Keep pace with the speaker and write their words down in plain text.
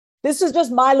This is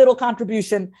just my little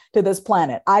contribution to this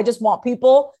planet. I just want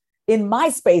people in my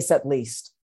space, at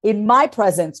least in my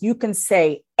presence, you can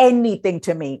say anything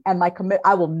to me and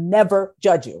I will never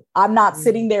judge you. I'm not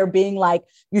sitting there being like,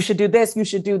 you should do this, you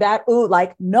should do that. Ooh,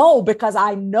 like, no, because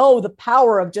I know the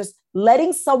power of just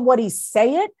letting somebody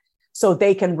say it so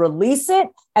they can release it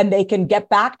and they can get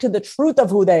back to the truth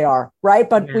of who they are, right?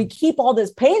 But we keep all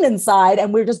this pain inside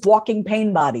and we're just walking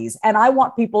pain bodies. And I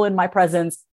want people in my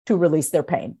presence to release their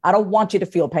pain. I don't want you to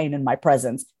feel pain in my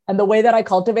presence. And the way that I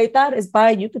cultivate that is by,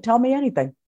 you can tell me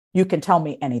anything. You can tell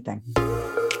me anything.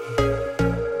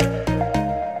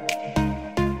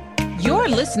 You're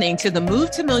listening to the Move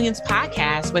to Millions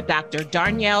podcast with Dr.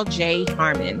 Darnyelle J.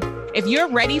 Harmon. If you're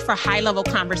ready for high-level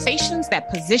conversations that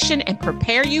position and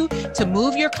prepare you to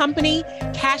move your company,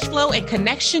 cash flow, and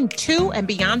connection to and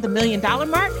beyond the $1 million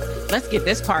mark, let's get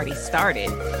this party started.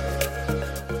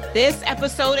 This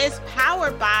episode is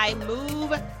powered by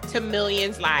Move to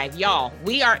Millions Live. Y'all,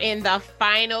 we are in the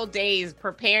final days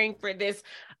preparing for this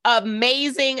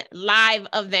amazing live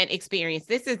event experience.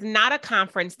 This is not a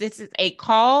conference. This is a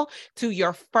call to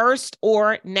your first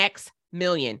or next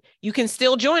million. You can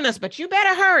still join us, but you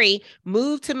better hurry.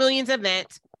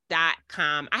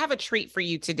 MoveToMillionsEvent.com. I have a treat for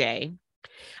you today.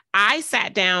 I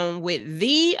sat down with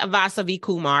the Vasavi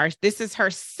Kumar. This is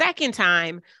her second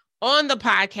time on the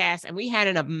podcast, and we had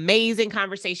an amazing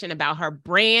conversation about her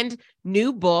brand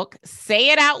new book, Say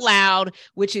It Out Loud,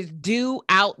 which is due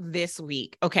out this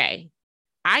week. Okay.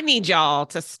 I need y'all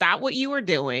to stop what you are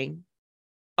doing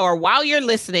or while you're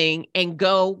listening and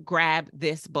go grab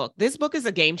this book. This book is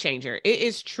a game changer. It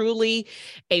is truly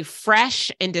a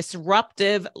fresh and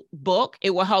disruptive book.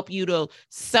 It will help you to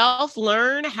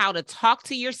self-learn how to talk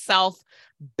to yourself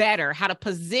better, how to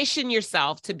position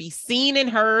yourself to be seen and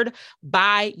heard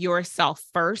by yourself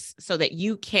first so that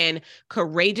you can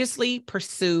courageously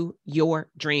pursue your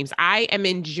dreams. I am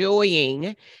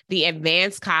enjoying the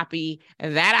advanced copy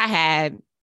that I had.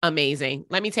 Amazing.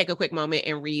 Let me take a quick moment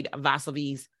and read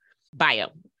Vasavi's bio.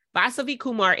 Vasavi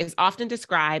Kumar is often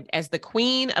described as the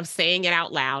queen of saying it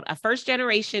out loud. A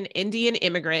first-generation Indian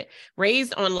immigrant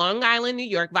raised on Long Island, New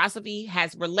York, Vasavi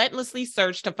has relentlessly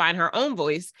searched to find her own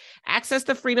voice, access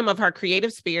the freedom of her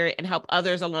creative spirit, and help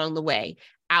others along the way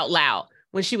out loud.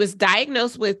 When she was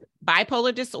diagnosed with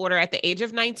bipolar disorder at the age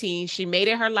of 19, she made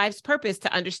it her life's purpose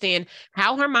to understand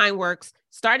how her mind works,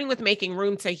 starting with making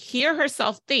room to hear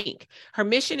herself think. Her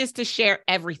mission is to share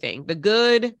everything, the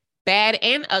good, bad,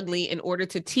 and ugly, in order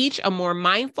to teach a more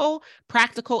mindful,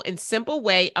 practical, and simple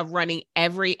way of running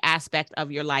every aspect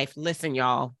of your life. Listen,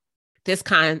 y'all, this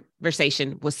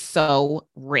conversation was so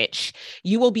rich.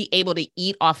 You will be able to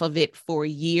eat off of it for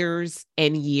years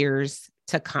and years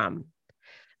to come.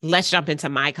 Let's jump into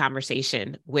my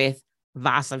conversation with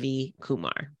Vasavi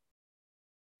Kumar.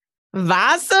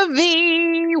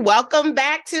 Vasavi, welcome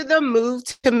back to the Move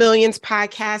to Millions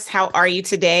podcast. How are you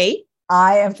today?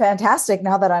 I am fantastic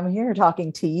now that I'm here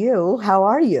talking to you. How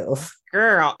are you?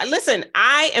 Girl, listen,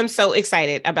 I am so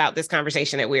excited about this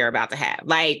conversation that we are about to have.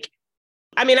 I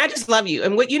just love you.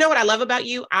 And what I love about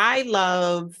you? I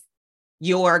love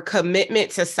your commitment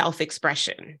to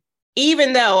self-expression.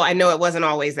 Even though I know it wasn't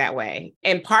always that way.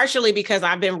 And partially because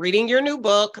I've been reading your new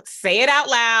book, Say It Out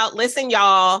Loud. Listen,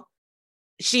 y'all,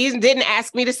 she didn't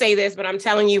ask me to say this, but I'm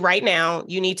telling you right now,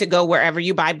 you need to go wherever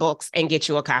you buy books and get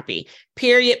you a copy.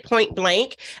 Period, point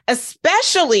blank,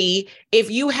 especially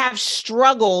if you have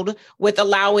struggled with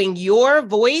allowing your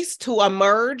voice to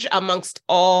emerge amongst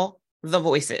all the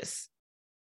voices.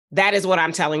 That is what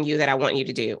I'm telling you that I want you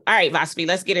to do. All right, Vasavi,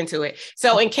 let's get into it.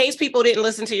 So in case people didn't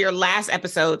listen to your last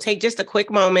episode, take just a quick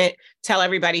moment, tell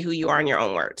everybody who you are in your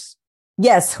own words.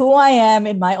 Yes, who I am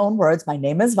in my own words. My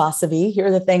name is Vasavi. Here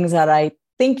are the things that I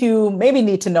think you maybe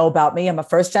need to know about me. I'm a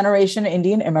first-generation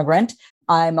Indian immigrant.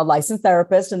 I'm a licensed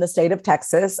therapist in the state of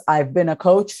Texas. I've been a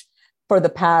coach for the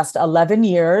past 11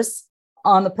 years.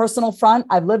 On the personal front,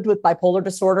 I've lived with bipolar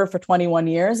disorder for 21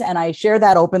 years, and I share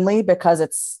that openly because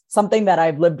it's something that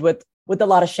I've lived with a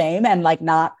lot of shame and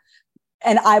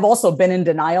and I've also been in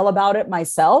denial about it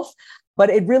myself, but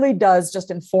it really does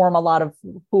just inform a lot of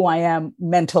who I am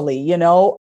mentally,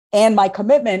 and my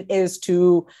commitment is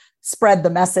to spread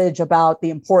the message about the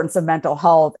importance of mental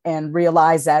health and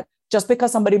realize that just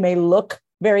because somebody may look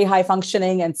very high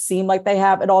functioning and seem like they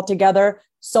have it all together,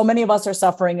 so many of us are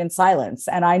suffering in silence.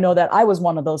 And I know that I was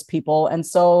one of those people. And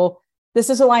so this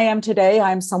is who I am today.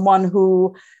 I'm someone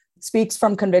who speaks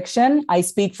from conviction. I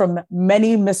speak from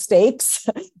many mistakes,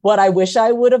 what I wish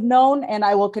I would have known. And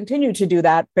I will continue to do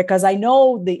that because I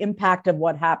know the impact of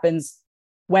what happens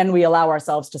when we allow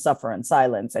ourselves to suffer in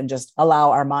silence and just allow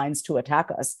our minds to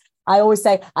attack us. I always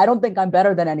say, I don't think I'm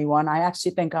better than anyone. I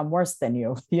actually think I'm worse than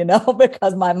you,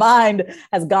 because my mind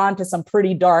has gone to some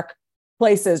pretty dark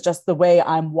places, just the way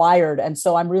I'm wired. And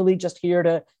so I'm really just here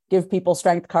to give people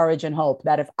strength, courage, and hope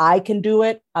that if I can do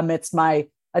it amidst my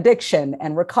addiction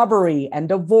and recovery and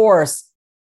divorce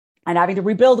and having to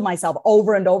rebuild myself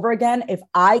over and over again, if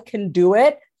I can do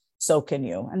it, so can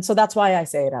you. And so that's why I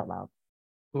say it out loud.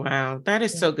 Wow, that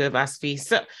is so good, Vasavi.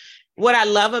 So what I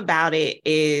love about it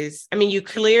is, I mean, you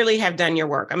clearly have done your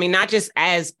work. I mean, not just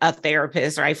as a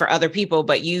therapist, right, for other people,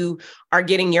 but you are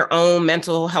getting your own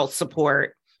mental health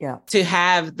support. Yeah. To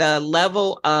have the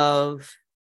level of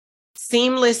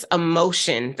seamless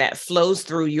emotion that flows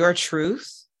through your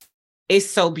truth is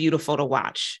so beautiful to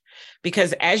watch.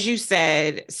 Because as you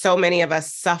said, so many of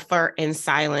us suffer in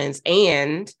silence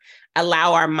and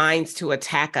allow our minds to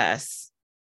attack us.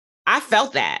 I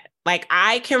felt that. Like,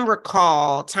 I can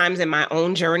recall times in my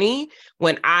own journey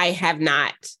when I have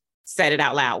not said it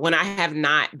out loud, when I have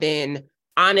not been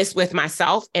honest with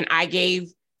myself, and I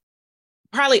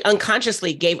probably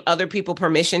unconsciously gave other people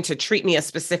permission to treat me a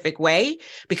specific way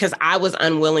because I was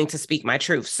unwilling to speak my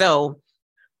truth. So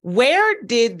where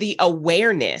did the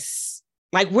awareness,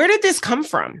 where did this come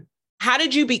from? How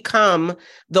did you become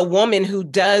the woman who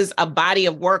does a body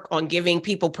of work on giving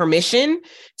people permission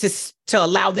to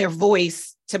allow their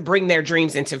voice to bring their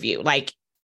dreams into view?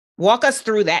 Walk us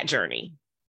through that journey.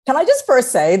 Can I just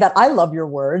first say that I love your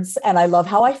words and I love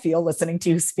how I feel listening to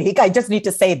you speak. I just need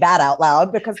to say that out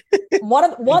loud because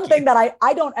one thing that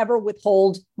I don't ever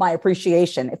withhold my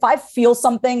appreciation. If I feel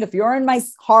something, if you're in my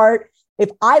heart,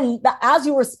 as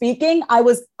you were speaking, I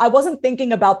wasn't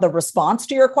thinking about the response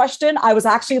to your question. I was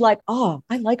actually like, oh,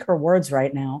 I like her words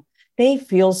right now. They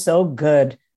feel so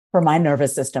good for my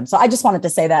nervous system. So I just wanted to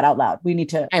say that out loud.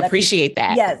 I appreciate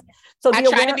that. Yes. So I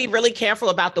try to be really careful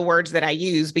about the words that I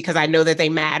use because I know that they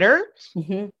matter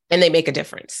and they make a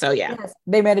difference. So yeah. Yes,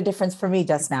 they made a difference for me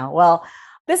just now. Well,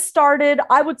 this started,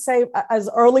 I would say, as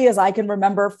early as I can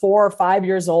remember, 4 or 5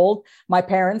 years old. My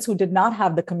parents, who did not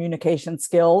have the communication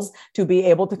skills to be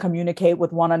able to communicate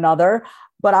with one another.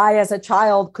 But I, as a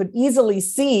child, could easily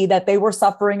see that they were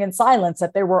suffering in silence,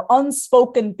 that there were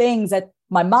unspoken things that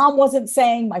my mom wasn't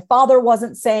saying, my father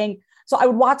wasn't saying. So I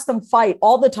would watch them fight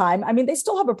all the time. I mean, they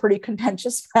still have a pretty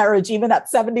contentious marriage, even at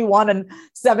 71 and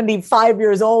 75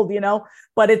 years old,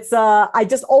 but it's, I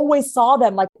just always saw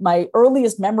them. Like, my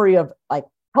earliest memory of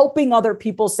helping other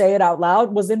people say it out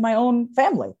loud was in my own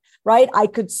family, right? I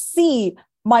could see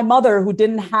my mother, who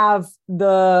didn't have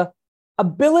the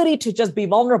ability to just be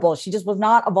vulnerable. She just was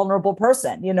not a vulnerable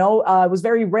person. It was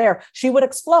very rare. She would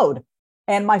explode.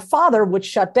 And my father would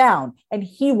shut down and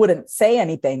he wouldn't say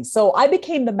anything. So I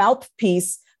became the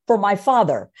mouthpiece for my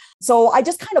father. So I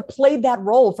just kind of played that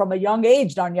role from a young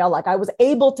age, Danielle. I was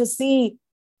able to see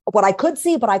what I could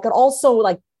see, but I could also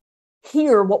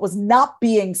hear what was not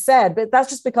being said. But that's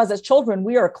just because as children,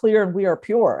 we are clear and we are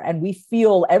pure and we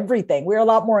feel everything. We're a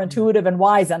lot more intuitive and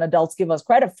wise than adults give us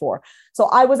credit for. So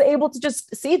I was able to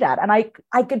just see that. And I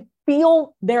could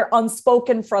feel their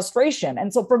unspoken frustration.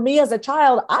 And so for me as a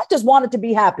child, I just wanted to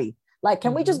be happy.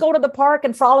 Can we just go to the park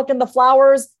and frolic in the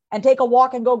flowers and take a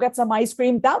walk and go get some ice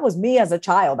cream? That was me as a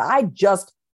child. I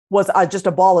just was just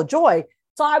a ball of joy.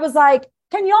 So I was like,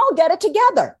 can y'all get it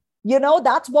together?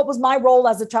 That's what was my role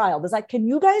as a child, is can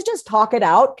you guys just talk it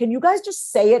out? Can you guys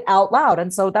just say it out loud?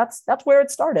 And so that's where it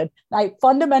started. I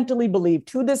fundamentally believe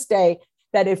to this day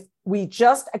that if we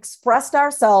just expressed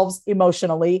ourselves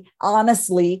emotionally,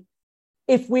 honestly,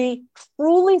 if we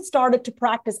truly started to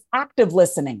practice active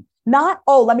listening, not,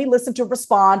 let me listen to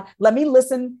respond, let me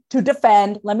listen to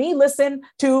defend, let me listen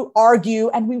to argue.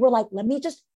 And we were like, let me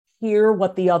just hear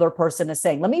what the other person is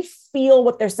saying. Let me feel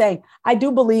what they're saying. I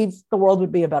do believe the world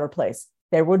would be a better place.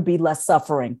 There would be less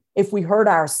suffering. If we heard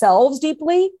ourselves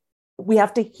deeply, we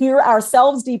have to hear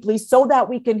ourselves deeply so that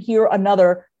we can hear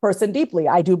another person deeply.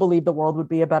 I do believe the world would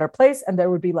be a better place and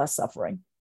there would be less suffering.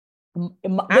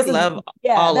 I love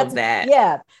all of that.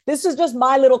 Yeah. This is just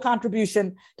my little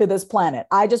contribution to this planet.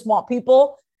 I just want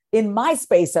people in my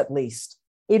space, at least,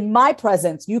 in my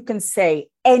presence, you can say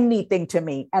anything to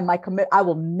me and I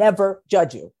will never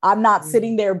judge you. I'm not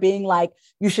sitting there being like,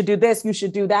 you should do this, you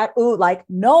should do that. Ooh,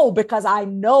 no, because I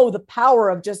know the power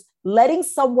of just letting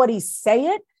somebody say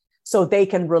it so they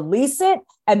can release it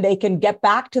and they can get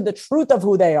back to the truth of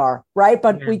who they are, right?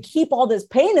 But we keep all this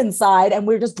pain inside and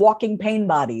we're just walking pain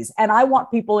bodies. And I want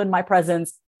people in my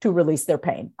presence to release their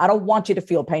pain. I don't want you to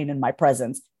feel pain in my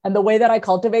presence. And the way that I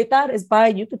cultivate that is by,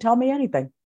 you can tell me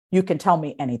anything. You can tell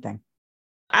me anything.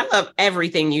 I love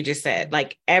everything you just said,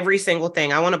 every single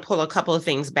thing. I want to pull a couple of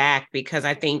things back because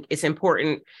I think it's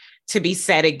important to be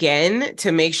said again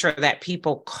to make sure that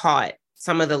people caught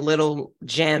some of the little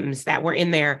gems that were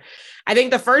in there. I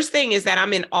think the first thing is that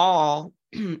I'm in awe,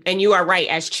 and you are right,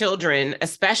 as children,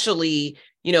 especially,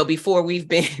 before we've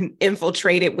been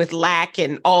infiltrated with lack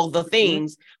and all the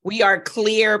things, we are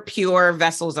clear, pure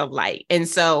vessels of light. And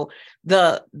so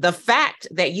the fact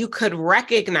that you could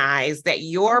recognize that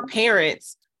your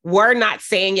parents were not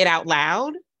saying it out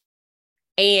loud,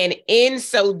 and in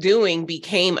so doing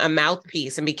became a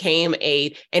mouthpiece and became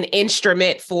an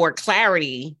instrument for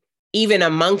clarity, even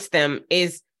amongst them,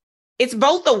 it's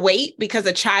both a weight, because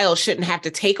a child shouldn't have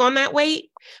to take on that weight,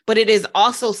 but it is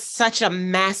also such a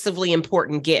massively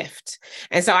important gift.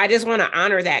 And so I just want to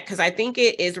honor that, because I think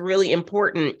it is really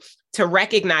important to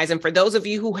recognize. And for those of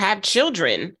you who have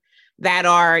children that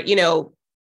are,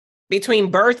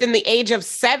 between birth and the age of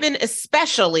 7,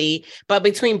 especially, but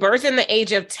between birth and the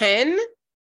age of 10,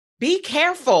 be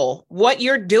careful what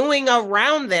you're doing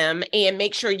around them and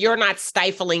make sure you're not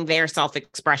stifling their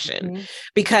self-expression,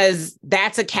 because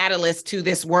that's a catalyst to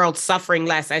this world suffering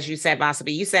less. As you said,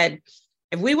 Vasavi, you said,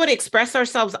 if we would express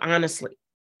ourselves honestly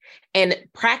and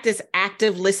practice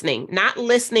active listening, not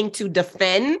listening to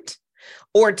defend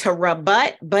or to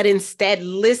rebut, but instead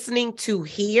listening to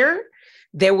hear,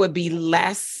 there would be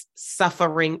less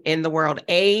suffering in the world.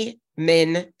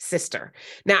 Amen, sister.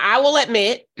 Now, I will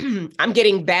admit, I'm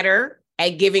getting better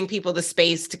at giving people the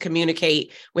space to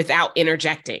communicate without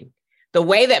interjecting. The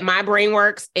way that my brain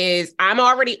works is I'm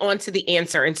already onto the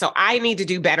answer. And so I need to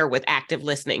do better with active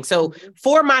listening. So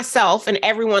for myself and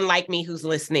everyone like me who's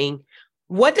listening,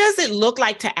 what does it look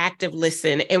like to active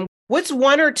listen? And what's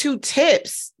 1 or 2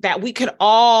 tips that we could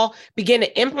all begin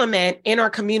to implement in our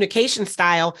communication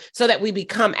style so that we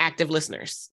become active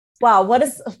listeners? Wow, what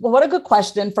a good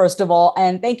question, first of all.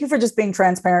 And thank you for just being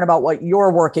transparent about what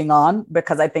you're working on,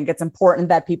 because I think it's important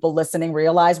that people listening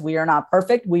realize we are not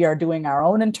perfect. We are doing our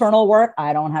own internal work.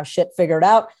 I don't have shit figured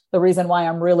out. The reason why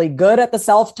I'm really good at the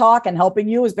self-talk and helping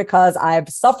you is because I've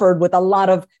suffered with a lot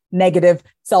of negative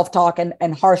self-talk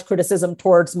and harsh criticism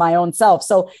towards my own self.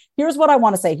 So here's what I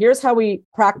want to say. Here's how we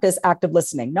practice active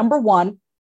listening. Number 1,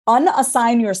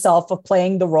 unassign yourself of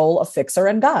playing the role of fixer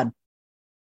and God.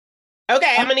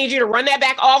 Okay, I'm going to need you to run that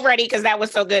back already, because that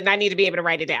was so good and I need to be able to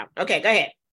write it down. Okay, go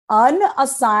ahead.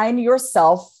 Unassign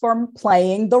yourself from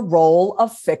playing the role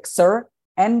of fixer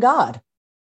and God.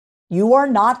 You are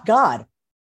not God.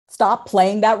 Stop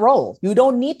playing that role. You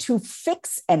don't need to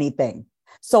fix anything.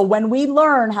 So when we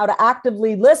learn how to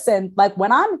actively listen, like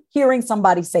when I'm hearing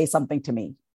somebody say something to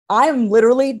me,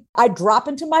 I drop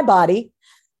into my body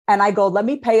and I go, let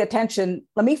me pay attention.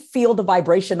 Let me feel the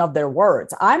vibration of their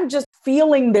words. I'm just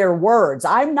feeling their words.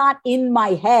 I'm not in my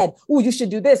head. Oh, you should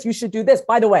do this. You should do this.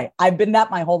 By the way, I've been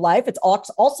that my whole life. It's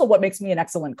also what makes me an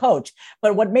excellent coach.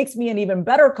 But what makes me an even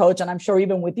better coach, and I'm sure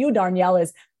even with you, Darnielle,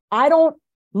 is I don't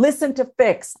listen to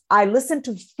fix. I listen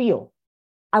to feel.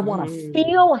 I want to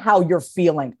feel how you're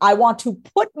feeling. I want to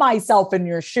put myself in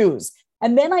your shoes.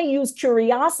 And then I use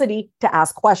curiosity to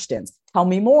ask questions. Tell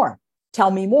me more.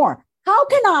 Tell me more. How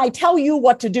can I tell you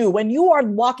what to do when you are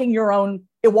walking your own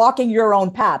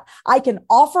path? I can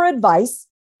offer advice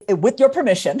with your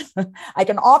permission. I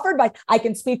can offer advice. I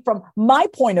can speak from my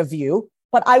point of view,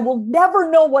 but I will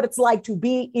never know what it's like to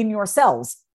be in your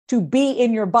cells, to be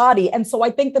in your body. And so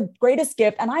I think the greatest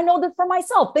gift, and I know that for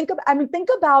myself, think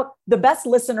about the best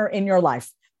listener in your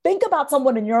life. Think about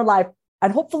someone in your life,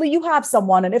 and hopefully you have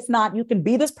someone. And if not, you can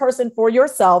be this person for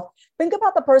yourself. Think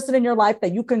about the person in your life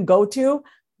that you can go to.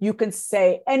 You can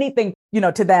say anything,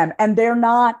 to them, and they're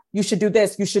not, you should do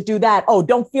this, you should do that. Oh,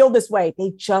 don't feel this way.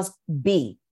 They just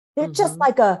be. They're just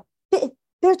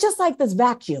they're just like this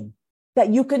vacuum that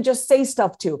you can just say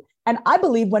stuff to. And I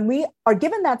believe when we are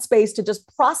given that space to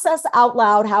just process out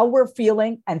loud how we're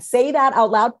feeling and say that out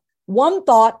loud, one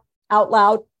thought out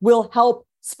loud will help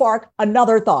spark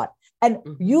another thought. And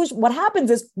what happens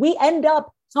is we end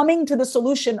up coming to the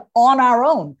solution on our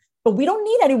own. But we don't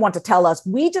need anyone to tell us.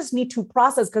 We just need to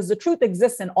process, because the truth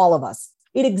exists in all of us.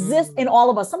 It exists in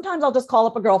all of us. Sometimes I'll just call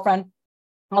up a girlfriend.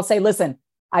 I'll say, listen,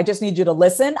 I just need you to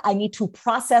listen. I need to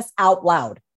process out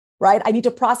loud, right? I need to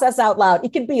process out loud.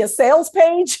 It could be a sales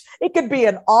page. It could be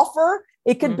an offer.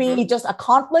 It could be just a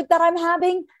conflict that I'm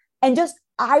having. And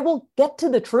I will get to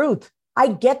the truth. I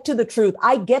get to the truth.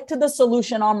 I get to the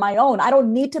solution on my own. I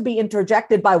don't need to be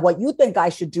interjected by what you think I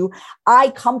should do.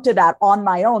 I come to that on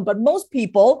my own. But most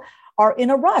people are in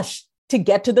a rush to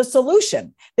get to the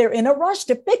solution. They're in a rush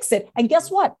to fix it. And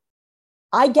guess what?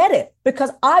 I get it,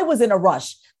 because I was in a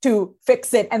rush to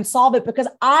fix it and solve it, because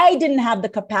I didn't have the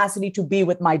capacity to be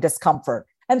with my discomfort.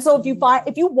 And so if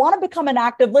you want to become an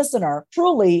active listener,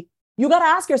 truly, you got to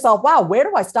ask yourself, wow, where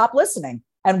do I stop listening?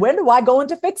 And when do I go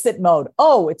into fix it mode?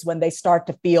 Oh, it's when they start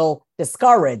to feel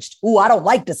discouraged. Ooh, I don't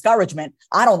like discouragement.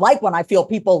 I don't like when I feel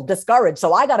people discouraged.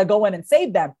 So I got to go in and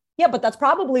save them. Yeah, but that's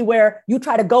probably where you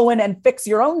try to go in and fix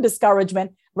your own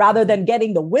discouragement rather than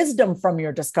getting the wisdom from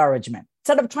your discouragement.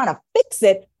 Instead of trying to fix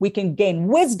it, we can gain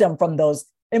wisdom from those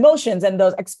emotions and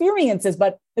those experiences.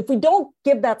 But if we don't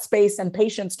give that space and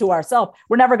patience to ourselves,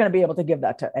 we're never going to be able to give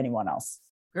that to anyone else.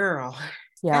 Girl,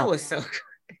 yeah, that was so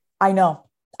good. I know.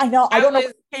 I don't know where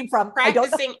it came from.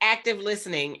 Practicing active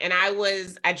listening. And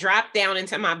I dropped down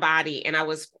into my body and I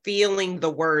was feeling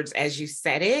the words as you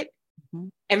said it. Mm-hmm.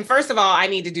 And first of all, I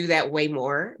need to do that way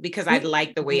more because I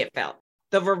like the way it felt.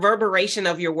 The reverberation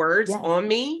of your words on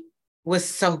me was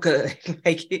so good.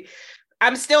 Like,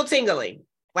 I'm still tingling,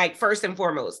 like, first and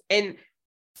foremost. And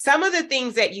some of the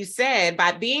things that you said,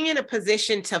 by being in a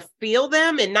position to feel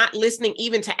them and not listening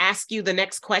even to ask you the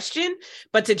next question,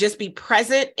 but to just be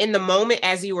present in the moment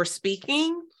as you were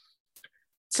speaking,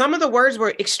 some of the words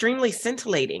were extremely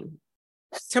scintillating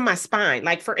to my spine.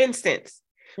 Like, for instance,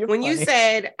 when you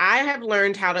said, I have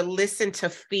learned how to listen to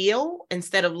feel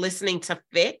instead of listening to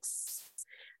fix,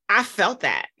 I felt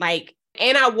that. Like,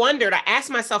 and I asked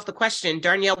myself the question,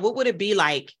 Darnell, what would it be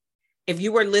like if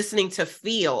you were listening to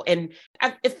feel? And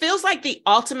it feels like the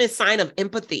ultimate sign of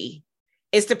empathy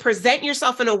is to present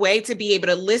yourself in a way to be able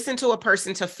to listen to a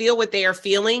person, to feel what they are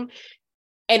feeling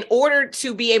in order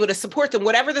to be able to support them,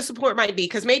 whatever the support might be.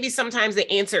 Because maybe sometimes the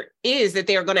answer is that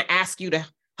they're going to ask you to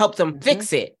help them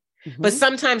fix it. Mm-hmm. But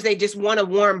sometimes they just want a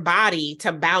warm body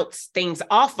to bounce things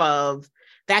off of.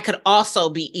 That could also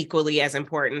be equally as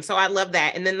important. So I love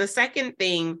that. And then the second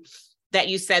thing that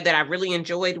you said that I really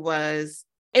enjoyed was,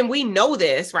 and we know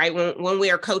this, right? When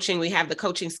we are coaching, we have the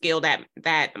coaching skill,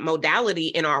 that modality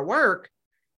in our work,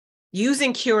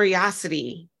 using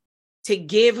curiosity to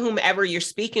give whomever you're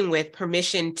speaking with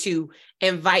permission to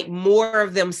invite more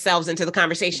of themselves into the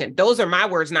conversation. Those are my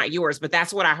words, not yours, but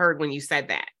that's what I heard when you said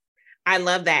that. I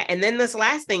love that. And then this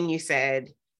last thing you said,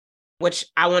 which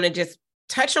I want to just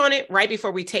touch on it right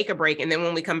before we take a break. And then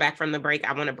when we come back from the break,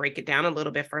 I want to break it down a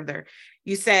little bit further.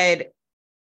 You said,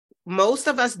 most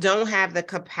of us don't have the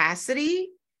capacity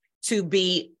to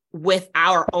be with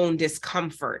our own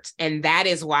discomfort. And that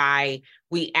is why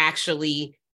we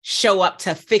actually show up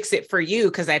to fix it for you,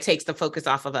 because that takes the focus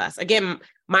off of us. Again,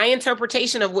 my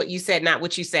interpretation of what you said, not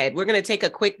what you said. We're going to take a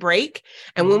quick break.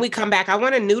 And when we come back, I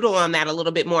want to noodle on that a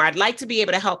little bit more. I'd like to be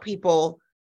able to help people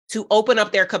to open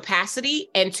up their capacity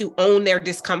and to own their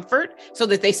discomfort so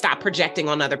that they stop projecting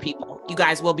on other people. You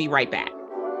guys, will be right back.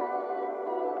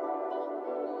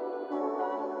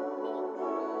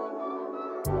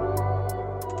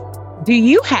 Do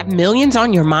you have millions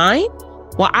on your mind?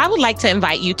 Well, I would like to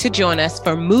invite you to join us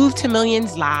for Move to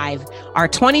Millions Live. Our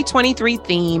 2023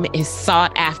 theme is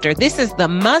sought after. This is the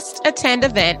must-attend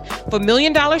event for $1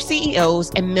 million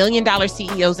CEOs and $1 million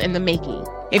CEOs in the making.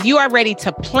 If you are ready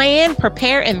to plan,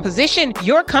 prepare, and position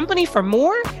your company for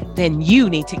more, then you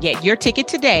need to get your ticket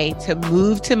today to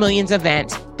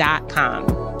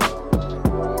movetomillionsevent.com.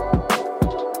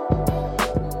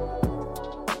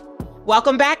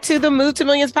 Welcome back to the Move to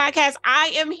Millions podcast.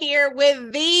 I am here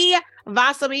with the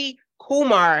Vasavi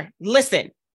Kumar.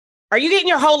 Listen, are you getting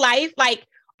your whole life? Like,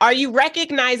 are you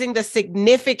recognizing the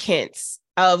significance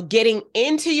of getting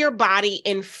into your body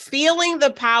and feeling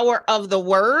the power of the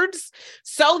words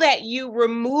so that you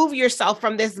remove yourself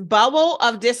from this bubble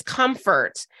of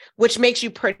discomfort, which makes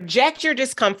you project your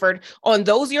discomfort on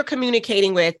those you're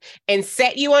communicating with and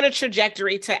set you on a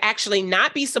trajectory to actually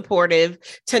not be supportive,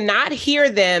 to not hear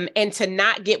them, and to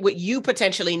not get what you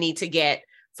potentially need to get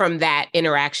from that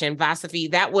interaction?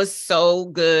 Vasavi, that was so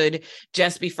good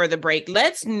just before the break.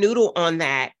 Let's noodle on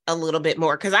that a little bit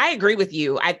more, because I agree with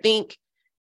you. I think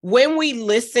when we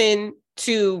listen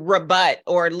to rebut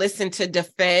or listen to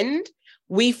defend,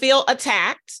 we feel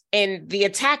attacked, and the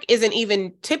attack isn't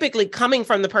even typically coming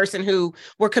from the person who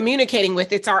we're communicating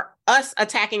with. It's us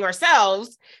attacking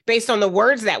ourselves based on the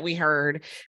words that we heard.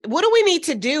 What do we need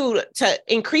to do to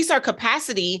increase our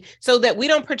capacity so that we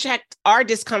don't project our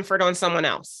discomfort on someone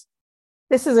else?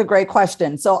 This is a great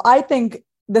question. So I think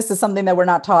this is something that we're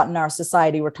not taught in our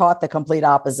society. We're taught the complete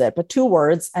opposite, but 2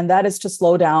 words, and that is to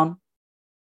slow down.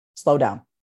 Slow down.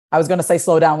 I was going to say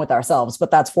slow down with ourselves, but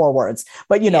that's 4 words.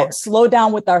 But, slow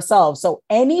down with ourselves. So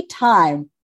anytime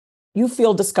you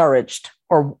feel discouraged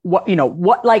or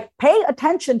pay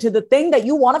attention to the thing that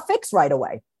you want to fix right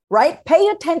away, right? Pay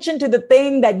attention to the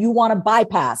thing that you want to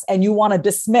bypass and you want to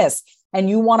dismiss and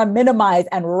you want to minimize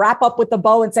and wrap up with the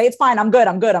bow and say, it's fine. I'm good.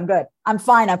 I'm good. I'm good. I'm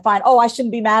fine. I'm fine. Oh, I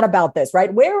shouldn't be mad about this,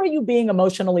 right? Where are you being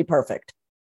emotionally perfect?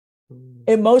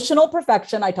 Emotional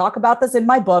perfection, I talk about this in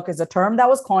my book, is a term that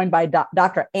was coined by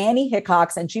Dr. Annie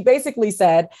Hickox. And she basically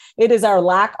said it is our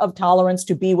lack of tolerance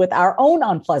to be with our own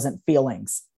unpleasant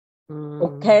feelings.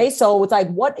 Okay. So it's like,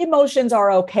 what emotions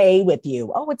are okay with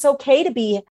you? Oh, it's okay to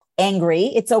be angry.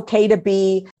 It's okay to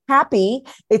be happy.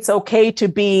 It's okay to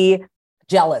be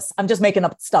jealous. I'm just making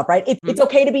up stuff, right? It's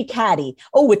okay to be catty.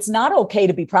 Oh, it's not okay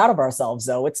to be proud of ourselves,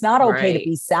 though. It's not okay to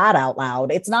be sad out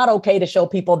loud. It's not okay to show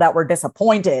people that we're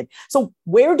disappointed. So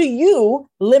where do you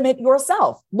limit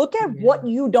yourself? Look at what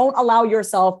you don't allow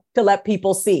yourself to let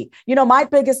people see. You know, my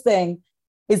biggest thing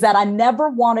is that I never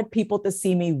wanted people to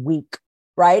see me weak,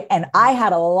 right? And I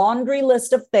had a laundry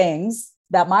list of things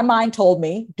that my mind told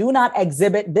me, do not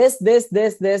exhibit this,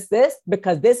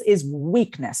 because this is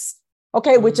weakness.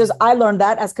 Okay, which is, I learned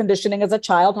that as conditioning as a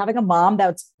child, having a mom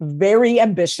that's very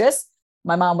ambitious.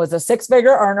 My mom was a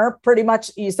six-figure earner pretty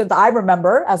much since I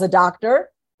remember as a doctor,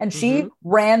 and she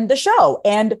ran the show.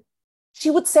 And she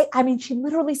would say, I mean, she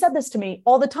literally said this to me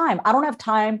all the time. I don't have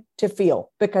time to feel,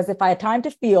 because if I had time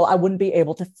to feel, I wouldn't be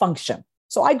able to function.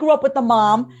 So I grew up with a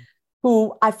mom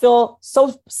who I feel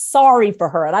so sorry for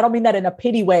her. And I don't mean that in a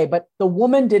pity way, but the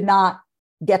woman did not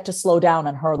get to slow down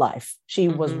in her life. She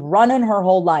was running her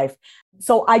whole life.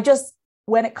 So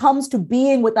when it comes to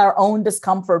being with our own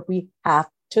discomfort, we have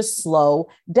to slow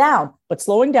down. But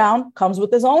slowing down comes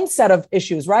with its own set of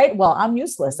issues, right? Well, I'm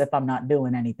useless if I'm not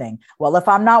doing anything. Well, if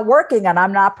I'm not working and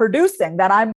I'm not producing,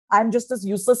 then I'm just this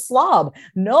useless slob.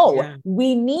 No,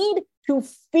 we need to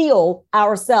feel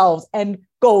ourselves and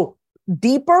go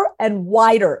deeper and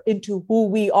wider into who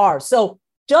we are. So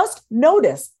just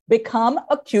notice, become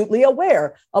acutely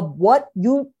aware of what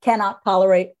you cannot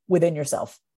tolerate within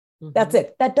yourself. That's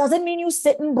it. That doesn't mean you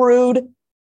sit and brood.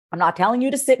 I'm not telling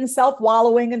you to sit in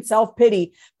self-wallowing and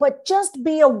self-pity, but just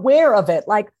be aware of it.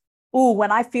 Like, ooh,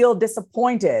 when I feel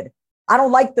disappointed, I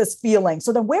don't like this feeling.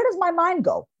 So then where does my mind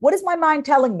go? What is my mind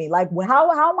telling me? Like, how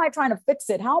am I trying to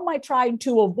fix it? How am I trying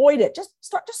to avoid it? Just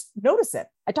notice it.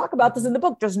 I talk about this in the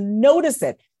book. Just notice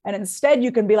it. And instead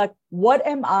you can be like, what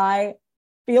am I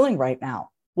feeling right now?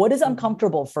 What is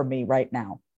uncomfortable for me right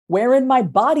now? Where in my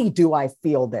body do I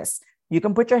feel this? You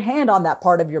can put your hand on that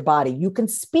part of your body. You can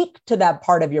speak to that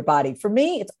part of your body. For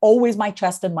me, it's always my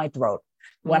chest and my throat.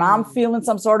 When I'm feeling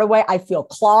some sort of way, I feel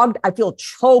clogged. I feel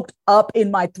choked up in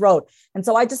my throat. And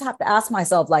so I just have to ask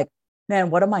myself, like, man,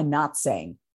 what am I not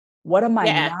saying? What am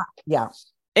I not? Yeah.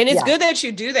 And it's good that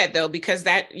you do that, though, because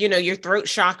that, your throat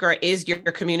chakra is your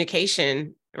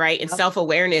communication, right? And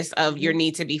self-awareness of your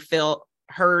need to be felt,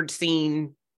 heard,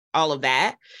 seen, all of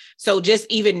that. So just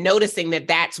even noticing that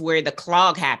that's where the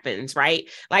clog happens, right?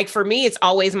 Like for me, it's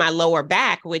always my lower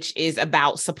back, which is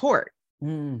about support,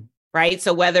 right?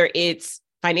 So whether it's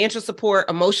financial support,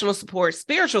 emotional support,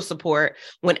 spiritual support,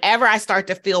 whenever I start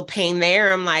to feel pain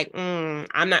there, I'm like,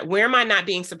 where am I not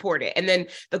being supported? And then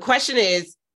the question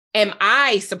is, am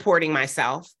I supporting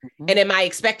myself? And am I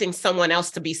expecting someone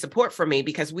else to be support for me?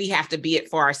 Because we have to be it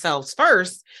for ourselves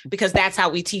first, because that's how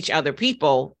we teach other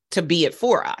people to be it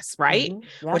for us, right?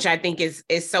 Which I think is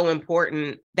so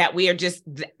important, that we are just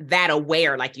that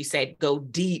aware, like you said, go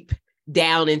deep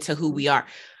down into who we are.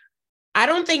 I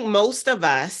don't think most of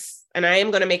us, and I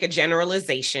am going to make a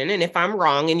generalization, and if I'm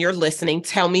wrong and you're listening,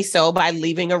 tell me so by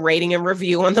leaving a rating and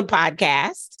review on the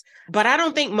podcast. But I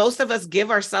don't think most of us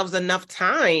give ourselves enough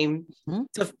time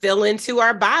to fill into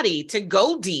our body, to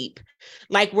go deep.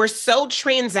 Like we're so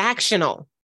transactional.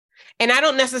 And I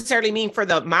don't necessarily mean for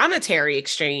the monetary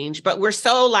exchange, but we're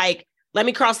so like, let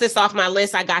me cross this off my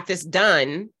list. I got this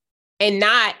done. And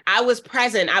not, I was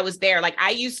present. I was there. Like I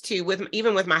used to,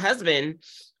 even with my husband,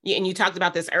 and you talked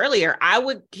about this earlier,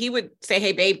 he would say,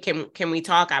 hey, babe, can we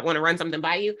talk? I want to run something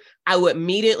by you. I would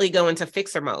immediately go into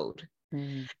fixer mode.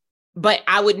 But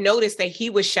I would notice that he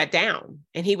was shut down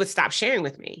and he would stop sharing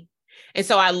with me. And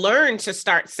so I learned to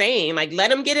start saying, like,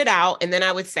 let him get it out. And then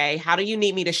I would say, how do you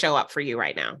need me to show up for you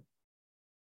right now?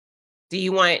 Do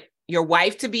you want your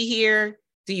wife to be here?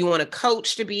 Do you want a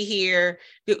coach to be here?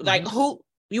 Like who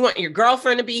you want your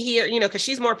girlfriend to be here? Because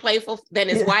she's more playful than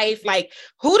his wife. Like,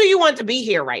 who do you want to be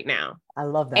here right now? I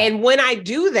love that. And when I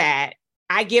do that,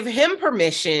 I give him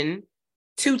permission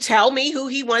to tell me who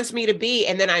he wants me to be.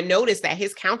 And then I notice that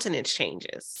his countenance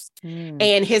changes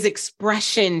and his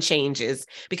expression changes,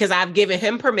 because I've given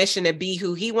him permission to be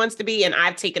who he wants to be. And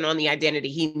I've taken on the identity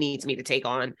he needs me to take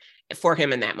on for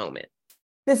him in that moment.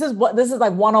 This is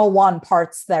like 101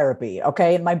 parts therapy.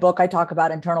 Okay. In my book, I talk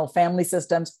about internal family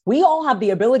systems. We all have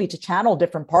the ability to channel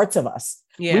different parts of us.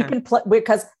 We can play,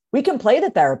 because We can play the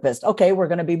therapist. Okay, we're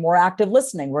going to be more active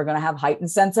listening. We're going to have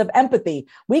heightened sense of empathy.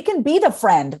 We can be the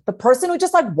friend, the person who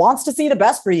just like wants to see the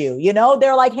best for you. You know,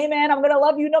 they're like, hey man, I'm going to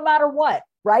love you no matter what.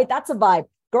 Right. That's a vibe.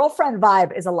 Girlfriend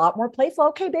vibe is a lot more playful.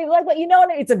 Okay, baby, like, but you know,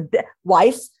 it's a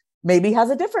wife maybe has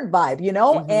a different vibe, you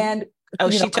know, and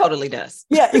she totally does.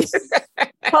 Yeah.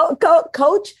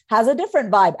 Coach has a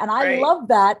different vibe. And I love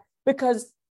that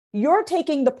because you're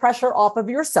taking the pressure off of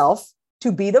yourself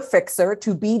to be the fixer,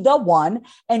 to be the one,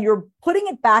 and you're putting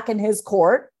it back in his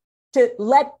court to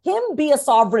let him be a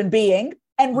sovereign being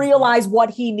and realize what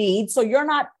he needs. So you're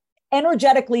not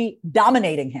energetically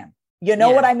dominating him. You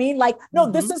know what I mean? Like, no,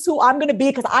 this is who I'm going to be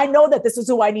because I know that this is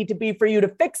who I need to be for you to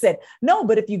fix it. No,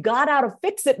 but if you got out of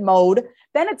fix it mode,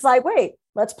 then it's like, wait,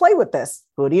 let's play with this.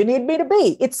 Who do you need me to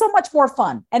be? It's so much more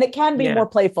fun and it can be more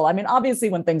playful. I mean, obviously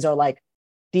when things are like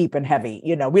deep and heavy,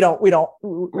 you know, we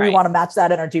want to match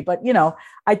that energy, but you know,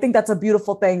 I think that's a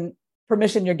beautiful thing,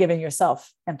 permission you're giving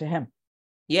yourself and to him.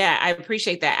 Yeah, I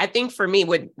appreciate that. I think for me,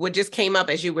 what just came up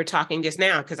as you were talking just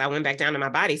now, because I went back down to my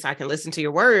body so I can listen to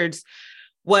your words,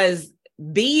 was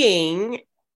being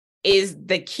is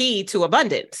the key to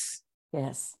abundance.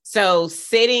 Yes. So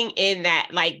sitting in that,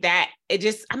 like that, it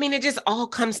just all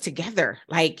comes together.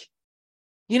 Like,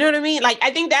 you know what I mean? Like,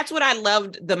 I think that's what I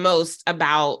loved the most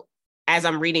about as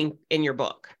I'm reading in your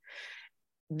book.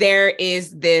 There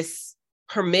is this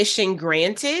permission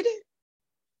granted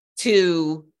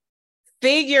to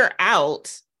figure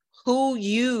out who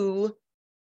you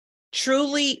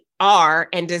truly are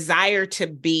and desire to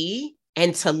be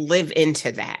and to live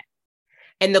into that.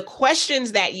 And the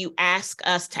questions that you ask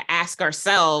us to ask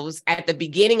ourselves at the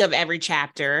beginning of every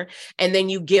chapter, and then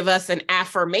you give us an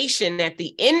affirmation at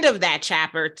the end of that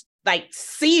chapter, like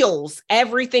seals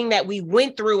everything that we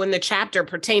went through in the chapter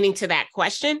pertaining to that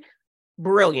question.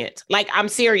 Brilliant. Like, I'm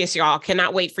serious, y'all.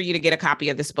 Cannot wait for you to get a copy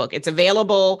of this book. It's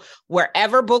available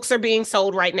wherever books are being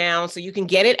sold right now. So you can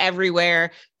get it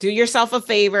everywhere. Do yourself a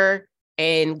favor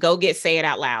and go get Say It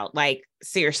Out Loud. Like,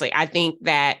 seriously, I think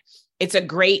that it's a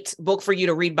great book for you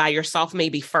to read by yourself,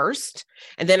 maybe first.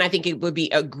 And then I think it would be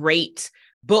a great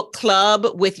book club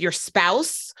with your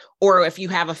spouse, or if you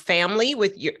have a family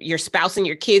with your spouse and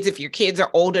your kids, if your kids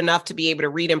are old enough to be able to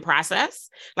read and process.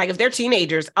 Like if they're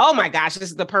teenagers, oh my gosh,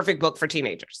 this is the perfect book for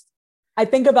teenagers. I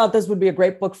think about this would be a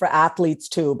great book for athletes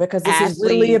too, because this is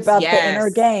really about the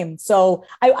inner game. So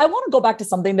I want to go back to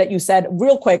something that you said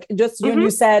real quick. Just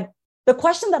you said, the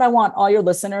question that I want all your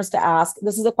listeners to ask,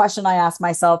 this is a question I ask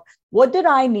myself. What did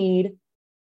I need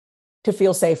to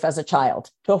feel safe as a child,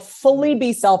 to fully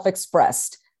be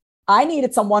self-expressed? I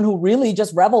needed someone who really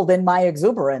just reveled in my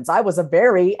exuberance. I was a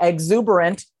very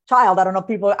exuberant child. I don't know if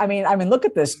people, I mean, look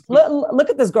at this. Look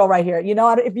at this girl right here. You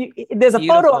know, if there's a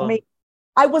photo of me,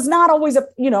 I was not always,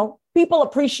 people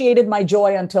appreciated my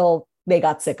joy until they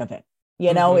got sick of it.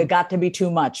 You know, it got to be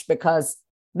too much because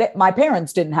my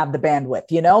parents didn't have the bandwidth.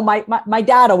 You know, my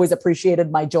dad always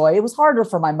appreciated my joy. It was harder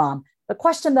for my mom. The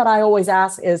question that I always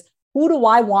ask is, who do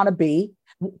I want to be?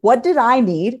 What did I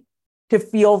need to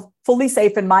feel fully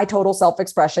safe in my total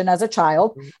self-expression as a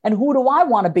child? And who do I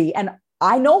want to be? And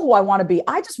I know who I want to be.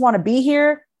 I just want to be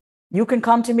here. You can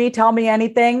come to me, tell me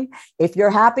anything. If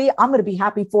you're happy, I'm going to be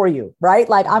happy for you, right?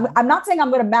 Like I'm not saying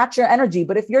I'm going to match your energy,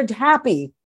 but if you're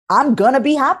happy, I'm going to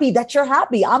be happy that you're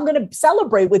happy. I'm going to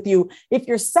celebrate with you. If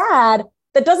you're sad,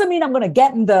 that doesn't mean I'm going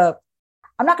to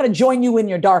I'm not going to join you in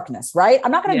your darkness, right?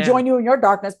 I'm not going to join you in your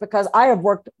darkness because I have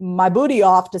worked my booty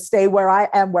off to stay where I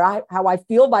am, how I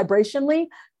feel vibrationally,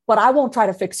 but I won't try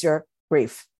to fix your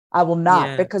grief. I will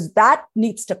not, because that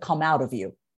needs to come out of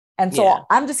you. And so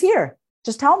I'm just here.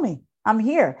 Just tell me I'm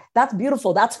here. That's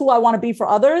beautiful. That's who I want to be for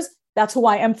others. That's who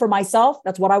I am for myself.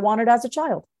 That's what I wanted as a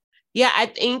child. Yeah, I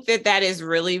think that is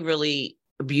really, really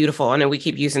beautiful. I know we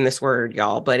keep using this word,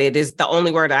 y'all, but it is the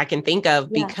only word I can think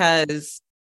of because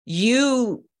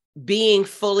you being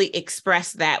fully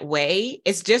expressed that way,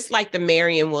 it's just like the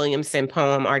Marianne Williamson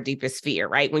poem, Our Deepest Fear,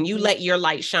 right? When you let your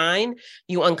light shine,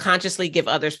 you unconsciously give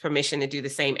others permission to do the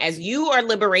same. As you are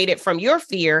liberated from your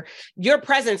fear, your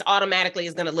presence automatically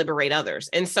is going to liberate others.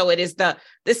 And so it's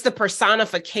the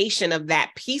personification of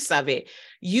that piece of it.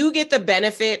 You get the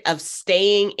benefit of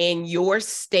staying in your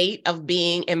state of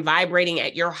being and vibrating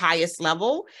at your highest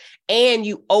level. And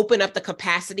you open up the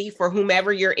capacity for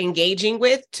whomever you're engaging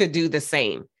with to do the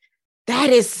same.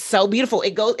 That is so beautiful.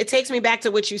 It takes me back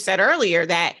to what you said earlier,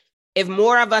 that if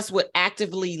more of us would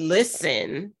actively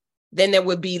listen then there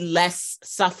would be less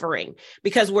suffering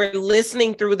because we're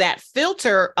listening through that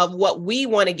filter of what we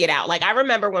want to get out. Like I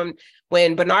remember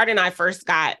when Bernard and I first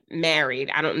got married.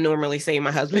 I don't normally say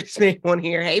my husband's name on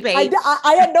here. Hey, babe.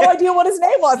 I had no idea what his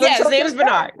name was. Yeah, his name is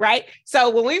Bernard, right? So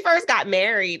when we first got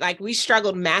married, like we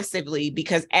struggled massively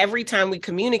because every time we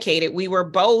communicated, we were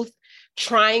both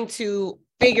trying to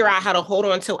figure out how to hold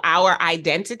on to our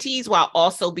identities while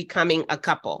also becoming a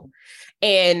couple.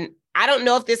 And I don't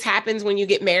know if this happens when you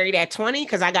get married at 20,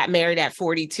 because I got married at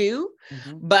 42.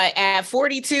 Mm-hmm. But at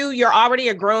 42, you're already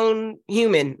a grown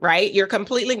human, right? You're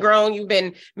completely grown. You've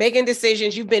been making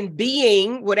decisions. You've been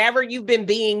being whatever you've been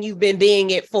being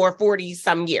it for 40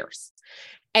 some years.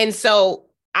 And so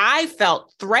I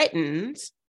felt threatened,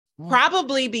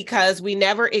 probably because we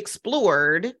never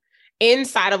explored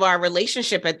inside of our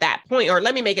relationship at that point. Or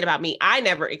let me make it about me. I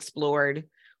never explored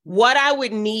what I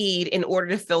would need in order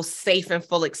to feel safe and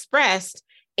full expressed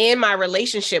in my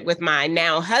relationship with my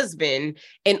now husband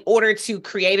in order to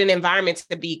create an environment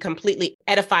to be completely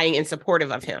edifying and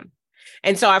supportive of him.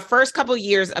 And so our first couple of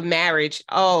years of marriage,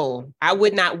 I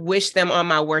would not wish them on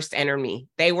my worst enemy.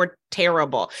 They were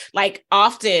terrible. Like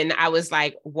often I was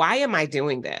like, why am I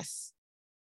doing this?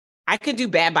 I could do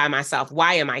bad by myself.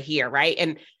 Why am I here? Right.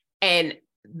 And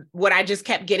what I just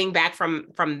kept getting back from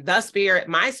the spirit,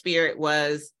 my spirit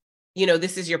was,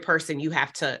 this is your person. You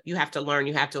have to learn,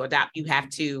 you have to adapt, you have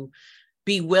to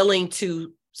be willing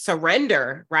to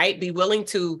surrender, right? Be willing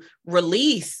to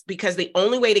release, because the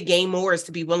only way to gain more is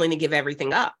to be willing to give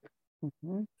everything up.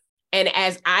 Mm-hmm. And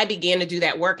as I began to do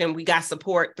that work and we got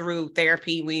support through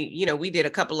therapy, we did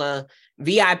a couple of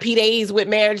VIP days with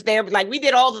marriage there. Like we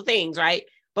did all the things, right?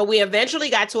 But we eventually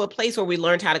got to a place where we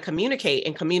learned how to communicate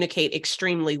and communicate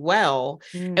extremely well.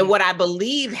 Mm. And what I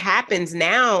believe happens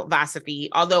now, Vasavi,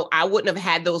 although I wouldn't have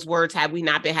had those words had we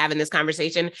not been having this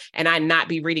conversation and I not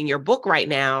be reading your book right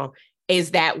now,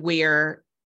 is that we're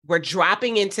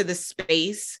dropping into the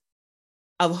space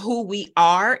of who we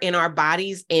are in our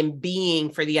bodies and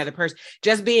being for the other person,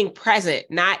 just being present,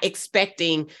 not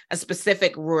expecting a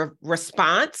specific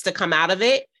response to come out of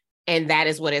it. And that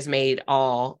is what has made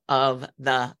all of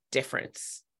the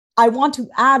difference. I want to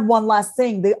add one last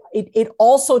thing. It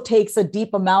also takes a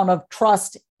deep amount of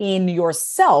trust in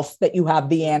yourself that you have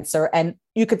the answer. And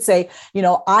you could say,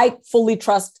 I fully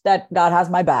trust that God has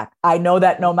my back. I know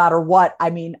that no matter what, I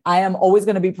am always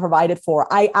going to be provided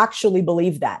for. I actually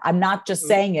believe that. I'm not just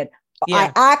saying it.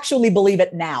 Yeah. I actually believe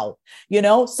it now,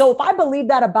 So if I believe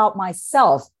that about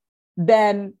myself,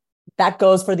 then that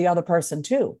goes for the other person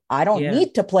too. I don't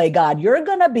need to play God. You're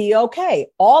going to be okay.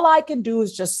 All I can do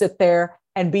is just sit there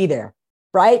and be there,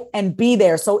 right? And be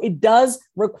there. So it does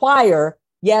require,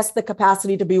 yes, the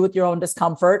capacity to be with your own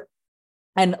discomfort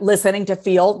and listening to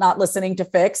feel, not listening to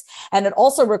fix. And it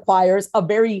also requires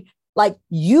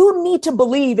you need to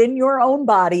believe in your own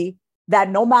body that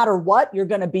no matter what, you're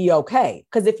going to be okay.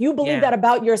 Because if you believe that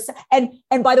about yourself,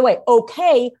 and by the way,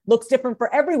 okay looks different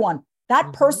for everyone.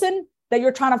 That person that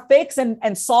you're trying to fix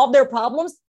and solve their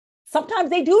problems, sometimes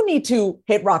they do need to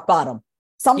hit rock bottom.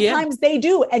 Sometimes they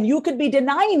do. And you could be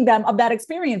denying them of that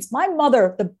experience. My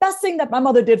mother, the best thing that my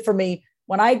mother did for me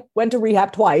when I went to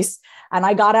rehab twice and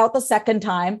I got out the second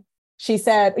time, she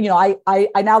said, I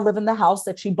now live in the house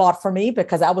that she bought for me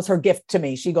because that was her gift to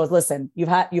me. She goes, listen, you've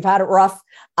had it rough.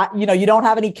 You don't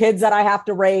have any kids that I have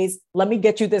to raise. Let me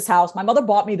get you this house. My mother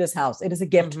bought me this house. It is a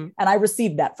gift. Mm-hmm. And I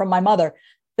received that from my mother.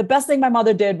 The best thing my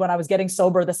mother did when I was getting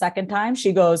sober the second time,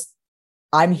 she goes,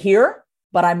 I'm here,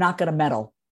 but I'm not going to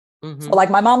meddle. Mm-hmm. So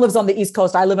my mom lives on the East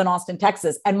Coast. I live in Austin,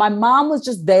 Texas. And my mom was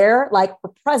just there, her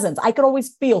presence. I could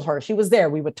always feel her. She was there.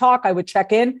 We would talk. I would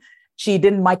check in. She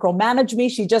didn't micromanage me.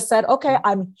 She just said, okay,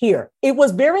 I'm here. It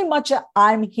was very much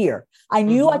I'm here. I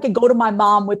knew I could go to my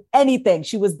mom with anything.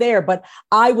 She was there, but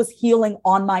I was healing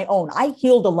on my own. I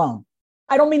healed alone.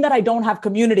 I don't mean that I don't have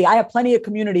community. I have plenty of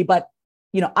community, but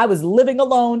I was living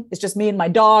alone. It's just me and my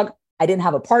dog. I didn't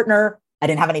have a partner. I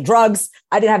didn't have any drugs.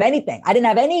 I didn't have anything. I didn't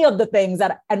have any of the things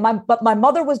but my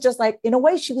mother was just in a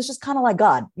way, she was just kind of like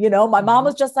God. My mom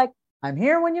was just like, I'm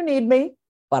here when you need me,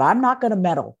 but I'm not going to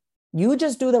meddle. You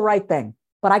just do the right thing.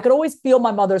 But I could always feel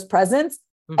my mother's presence.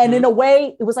 Mm-hmm. And in a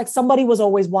way, it was like somebody was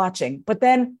always watching. But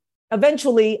then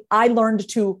eventually I learned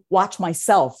to watch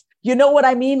myself. You know what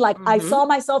I mean? I saw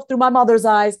myself through my mother's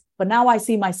eyes, but now I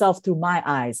see myself through my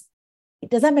eyes.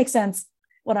 Does that make sense?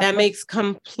 That makes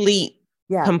complete.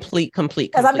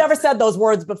 Because I've never said those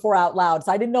words before out loud.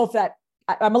 So I didn't know if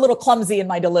I'm a little clumsy in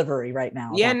my delivery right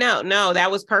now. Yeah, no, that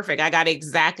was perfect. I got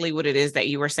exactly what it is that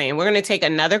you were saying. We're going to take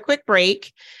another quick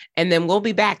break and then we'll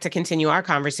be back to continue our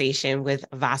conversation with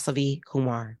Vasavi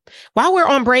Kumar. While we're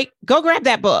on break, go grab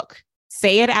that book,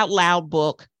 Say It Out Loud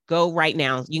book. Go right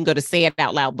now. You can go to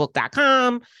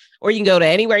sayitoutloudbook.com or you can go to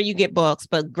anywhere you get books,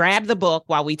 but grab the book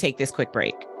while we take this quick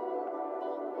break.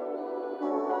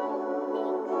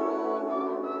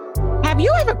 Have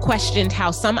you ever questioned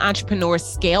how some entrepreneurs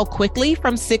scale quickly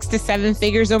from 6 to 7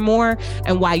 figures or more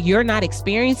and why you're not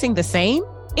experiencing the same?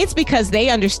 It's because they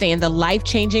understand the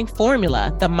life-changing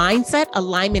formula, the mindset,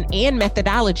 alignment, and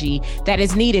methodology that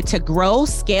is needed to grow,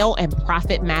 scale, and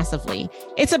profit massively.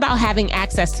 It's about having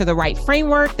access to the right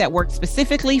framework that works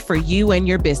specifically for you and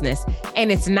your business. And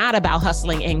it's not about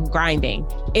hustling and grinding.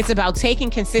 It's about taking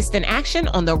consistent action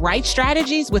on the right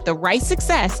strategies with the right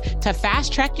success to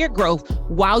fast-track your growth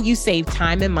while you save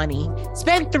time and money.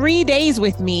 Spend 3 days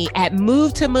with me at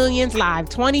Move to Millions Live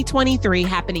 2023,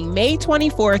 happening May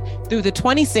 24th through the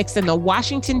 26th in the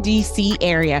Washington, D.C.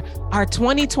 area. Our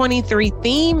 2023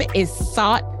 theme is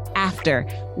sought after.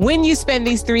 When you spend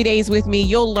these 3 days with me,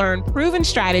 you'll learn proven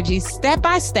strategies step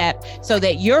by step so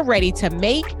that you're ready to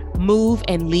make, move,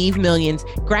 and leave millions.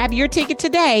 Grab your ticket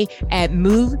today at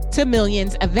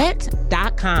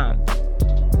movetomillionsevent.com.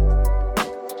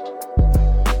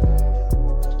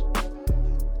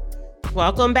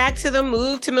 Welcome back to the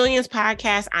Move to Millions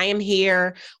podcast. I am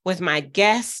here with my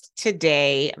guest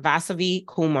today, Vasavi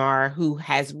Kumar, who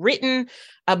has written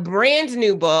a brand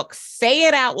new book, Say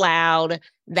It Out Loud,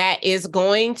 that is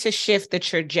going to shift the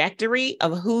trajectory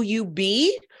of who you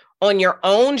be on your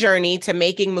own journey to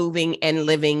making, moving, and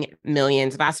living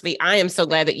millions. Vasavi, I am so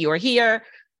glad that you are here.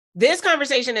 This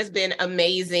conversation has been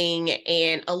amazing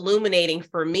and illuminating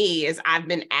for me as I've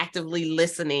been actively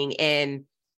listening, and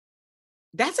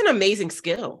that's an amazing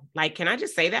skill. Like, can I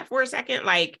just say that for a second?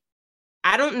 Like,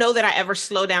 I don't know that I ever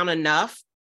slow down enough,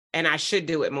 and I should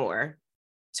do it more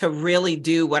to really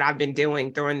do what I've been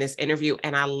doing during this interview.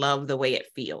 And I love the way it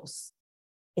feels.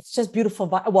 It's just beautiful.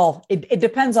 Well, it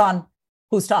depends on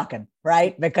who's talking,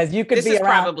 right? Because you could this be is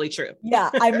around. Probably true.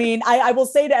 Yeah. I mean, I will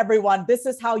say to everyone, this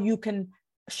is how you can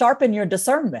sharpen your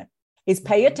discernment, is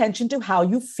pay attention to how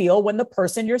you feel when the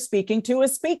person you're speaking to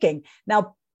is speaking.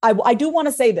 Now, I do want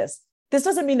to say this. This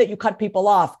doesn't mean that you cut people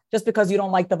off just because you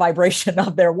don't like the vibration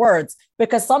of their words,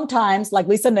 because sometimes, like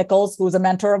Lisa Nichols, who's a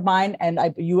mentor of mine, and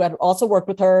you had also worked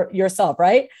with her yourself,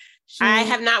 right? I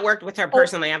have not worked with her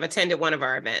personally. I've attended one of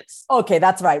our events. Okay,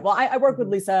 that's right. Well, I worked with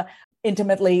Lisa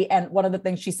intimately. And one of the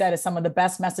things she said is some of the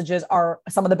best messages are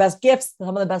some of the best gifts,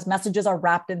 some of the best messages are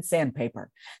wrapped in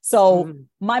sandpaper. So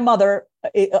my mother,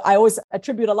 I always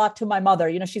attribute a lot to my mother.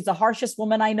 You know, she's the harshest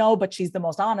woman I know, but she's the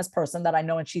most honest person that I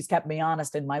know. And she's kept me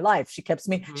honest in my life. She keeps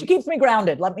me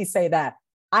grounded. Let me say that.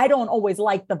 I don't always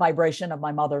like the vibration of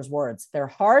my mother's words. They're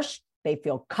harsh. They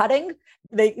feel cutting.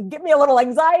 They give me a little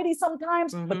anxiety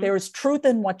sometimes, but there is truth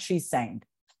in what she's saying.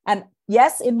 And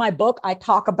yes, in my book, I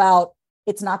talk about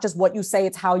it's not just what you say,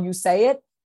 it's how you say it.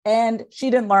 And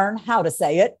she didn't learn how to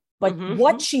say it, but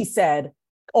what she said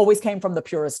always came from the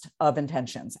purest of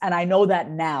intentions. And I know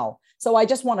that now. So I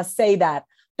just want to say that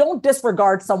don't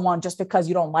disregard someone just because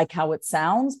you don't like how it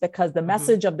sounds, because the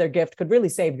message of their gift could really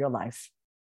save your life.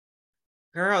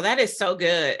 Girl, that is so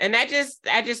good. And that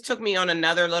just took me on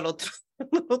another little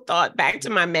thought back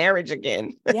to my marriage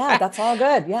again. Yeah, that's all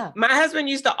good. Yeah. My husband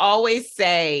used to always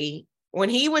say, when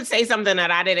he would say something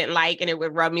that I didn't like and it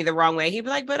would rub me the wrong way, he'd be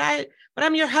like, but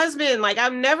I'm your husband. Like,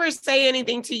 I'll never say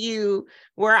anything to you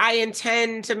where I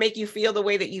intend to make you feel the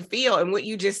way that you feel. And what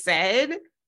you just said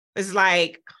is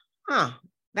like,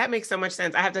 that makes so much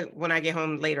sense. I have to, when I get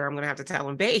home later, I'm going to have to tell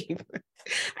him, babe,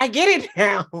 I get it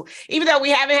now. Even though we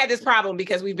haven't had this problem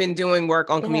because we've been doing work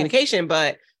on communication,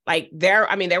 but like there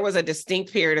was a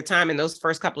distinct period of time in those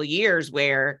first couple of years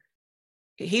where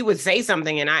he would say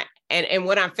something and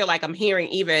what I feel like I'm hearing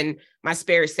even my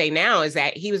spirit say now is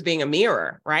that he was being a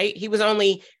mirror, right? He was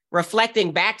only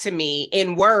reflecting back to me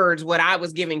in words what I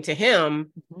was giving to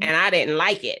him, and I didn't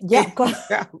like it. Yeah.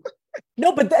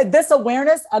 No, but this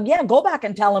awareness, again, go back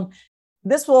and tell him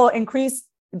this will increase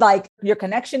like your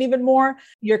connection even more,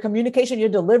 your communication, your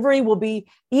delivery will be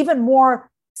even more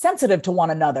sensitive to one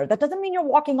another. That doesn't mean you're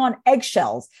walking on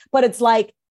eggshells, but it's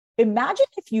like, imagine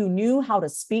if you knew how to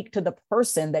speak to the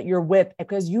person that you're with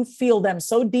because you feel them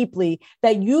so deeply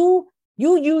that you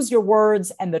use your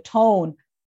words and the tone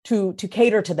to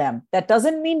cater to them. That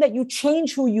doesn't mean that you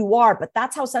change who you are, but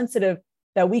that's how sensitive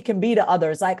that we can be to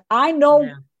others. Like, I know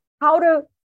how to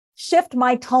shift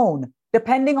my tone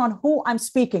depending on who I'm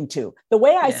speaking to. The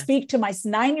way I speak to my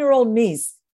 9-year-old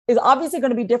niece is obviously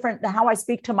going to be different than how I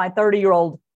speak to my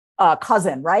 30-year-old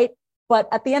cousin, right? But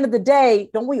at the end of the day,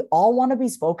 don't we all want to be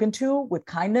spoken to with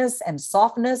kindness and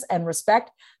softness and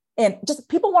respect? And just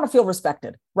people want to feel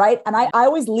respected, right? And I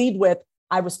always lead with,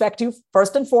 I respect you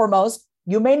first and foremost.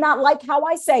 You may not like how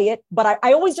I say it, but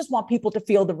I always just want people to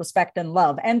feel the respect and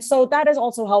love. And so that has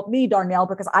also helped me, Darnell,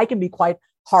 because I can be quite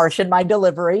harsh in my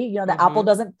delivery. You know, the apple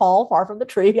doesn't fall far from the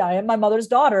tree. I am my mother's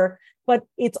daughter, but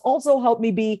it's also helped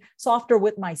me be softer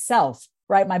with myself,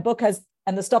 right? My book has,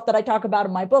 and the stuff that I talk about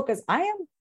in my book is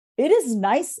it is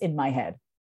nice in my head.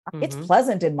 It's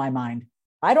pleasant in my mind.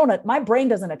 My brain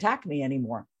doesn't attack me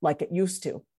anymore like it used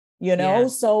to, you know? Yeah.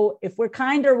 So if we're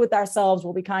kinder with ourselves,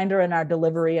 we'll be kinder in our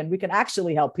delivery and we can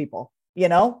actually help people, you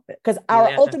know, because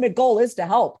our ultimate goal is to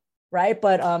help. Right.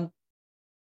 But,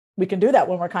 we can do that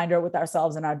when we're kinder with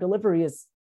ourselves and our delivery is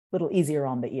a little easier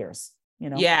on the ears, you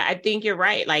know? Yeah, I think you're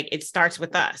right. Like it starts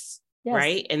with us. Yes.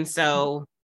 Right. And so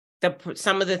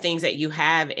some of the things that you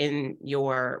have in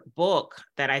your book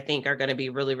that I think are going to be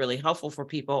really, really helpful for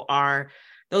people are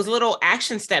those little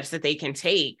action steps that they can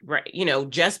take, right? You know,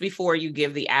 just before you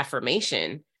give the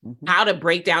affirmation, how to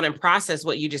break down and process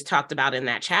what you just talked about in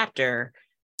that chapter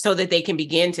so that they can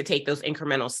begin to take those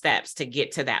incremental steps to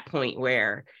get to that point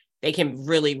where they can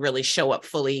really, really show up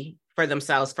fully for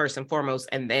themselves first and foremost,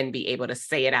 and then be able to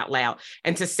say it out loud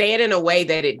and to say it in a way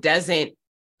that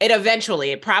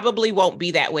it probably won't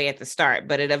be that way at the start,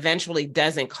 but it eventually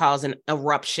doesn't cause an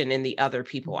eruption in the other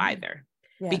people either,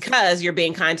 because you're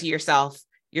being kind to yourself,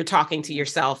 you're talking to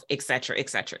yourself, et cetera, et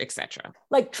cetera, et cetera.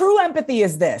 Like true empathy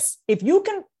is this. If you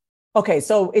can, okay,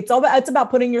 so it's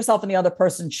about putting yourself in the other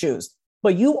person's shoes,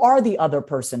 but you are the other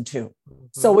person too.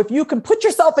 So if you can put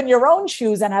yourself in your own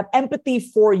shoes and have empathy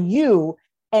for you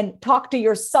and talk to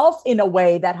yourself in a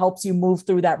way that helps you move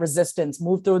through that resistance,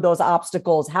 move through those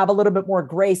obstacles, have a little bit more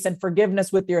grace and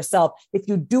forgiveness with yourself. If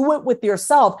you do it with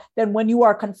yourself, then when you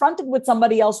are confronted with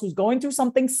somebody else who's going through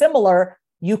something similar,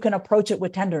 you can approach it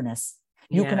with tenderness.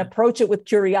 You can approach it with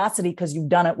curiosity because you've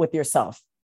done it with yourself.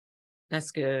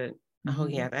 That's good. Oh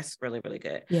yeah, that's really, really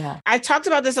good. Yeah. I talked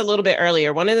about this a little bit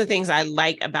earlier. One of the things I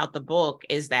like about the book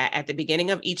is that at the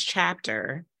beginning of each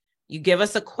chapter, you give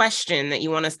us a question that you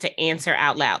want us to answer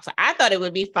out loud. So I thought it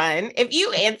would be fun if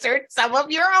you answered some of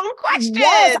your own questions.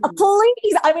 Yes,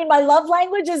 please. I mean, my love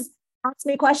language is ask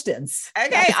me questions.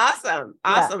 Okay, awesome.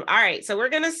 Awesome. Yeah. All right. So we're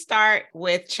going to start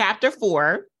with chapter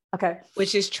 4. Okay.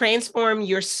 Which is transform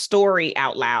your story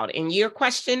out loud. And your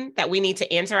question that we need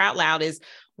to answer out loud is,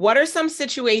 what are some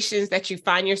situations that you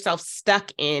find yourself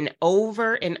stuck in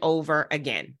over and over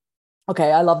again?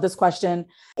 Okay. I love this question.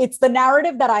 It's the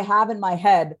narrative that I have in my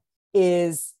head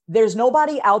is there's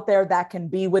nobody out there that can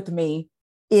be with me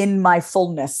in my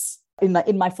fullness,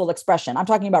 in my full expression. I'm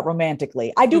talking about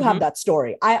romantically. I do have that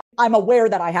story. I'm aware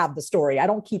that I have the story. I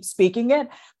don't keep speaking it,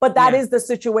 but that is the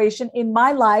situation in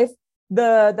my life.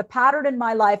 The pattern in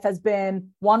my life has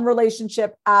been one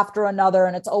relationship after another,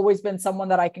 and it's always been someone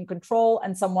that I can control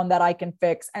and someone that I can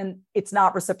fix, and it's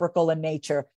not reciprocal in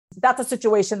nature. That's a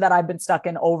situation that I've been stuck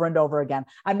in over and over again.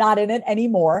 I'm not in it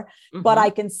anymore, but I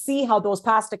can see how those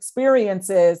past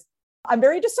experiences, I'm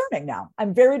very discerning now.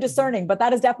 I'm very discerning, but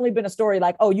that has definitely been a story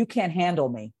like, oh, you can't handle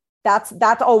me. That's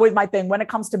always my thing when it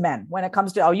comes to men, when it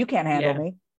comes to, oh, you can't handle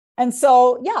me. And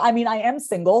so, yeah, I mean, I am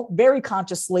single, very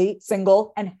consciously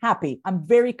single and happy. I'm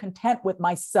very content with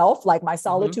myself. Like my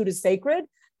solitude is sacred,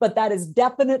 but that is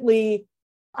definitely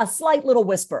a slight little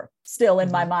whisper still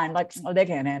in my mind, like, oh, they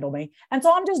can't handle me. And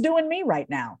so I'm just doing me right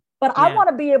now. But I want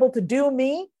to be able to do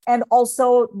me and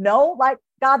also know, like,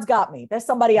 God's got me. There's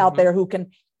somebody out there who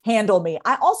can handle me.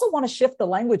 I also want to shift the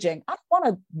languaging. I don't want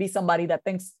to be somebody that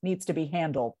thinks needs to be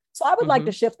handled. So I would like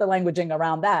to shift the languaging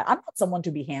around that. I'm not someone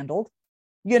to be handled.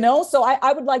 You know, so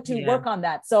I would like to work on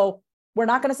that. So we're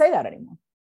not going to say that anymore.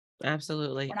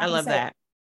 Absolutely. I love that.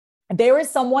 There is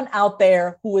someone out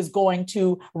there who is going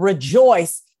to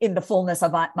rejoice in the fullness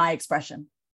of my expression,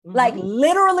 like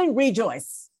literally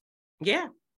rejoice. Yeah,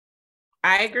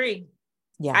 I agree.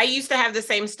 Yeah. I used to have the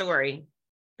same story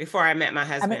before I met my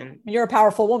husband. I mean, you're a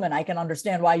powerful woman. I can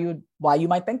understand why you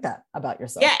might think that about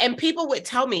yourself. Yeah. And people would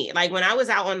tell me, like, when I was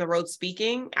out on the road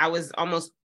speaking, I was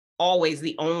almost always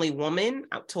the only woman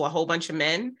to a whole bunch of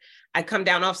men. I'd come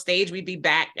down off stage, we'd be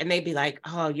back, and they'd be like,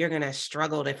 oh, you're going to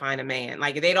struggle to find a man.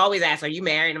 Like, they'd always ask, are you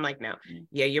married? I'm like, no.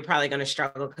 Yeah, you're probably going to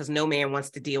struggle because no man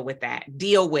wants to deal with that.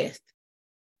 Deal with.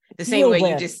 The same way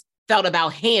you just felt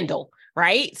about handle,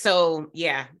 right? So,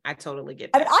 yeah, I totally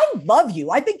get that. I mean, I love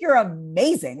you. I think you're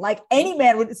amazing. Like, any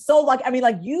man would,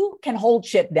 you can hold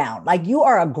shit down. Like, you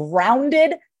are a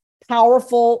grounded,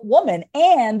 powerful woman.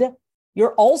 And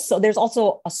there's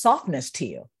also a softness to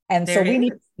you. And so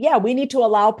we need to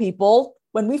allow people,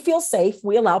 when we feel safe,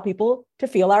 we allow people to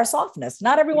feel our softness.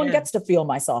 Not everyone gets to feel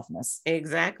my softness.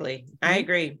 Exactly. I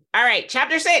agree. All right.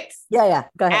 Chapter 6. Yeah.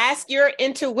 Go ahead. Ask your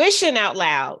intuition out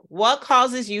loud. What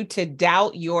causes you to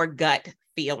doubt your gut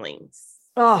feelings?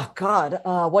 Oh God,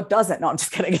 what doesn't? No, I'm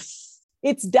just kidding.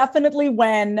 It's definitely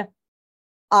when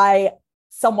I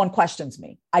someone questions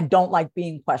me. I don't like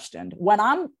being questioned. When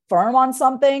I'm firm on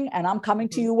something and I'm coming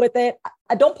to you with it,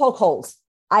 I don't poke holes.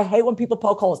 I hate when people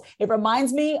poke holes. It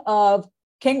reminds me of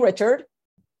King Richard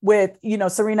with,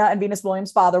 Serena and Venus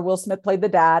Williams' father. Will Smith played the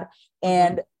dad,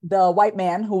 and the white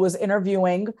man who was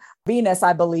interviewing Venus,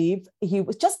 I believe, he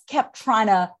was just kept trying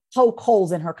to poke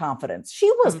holes in her confidence.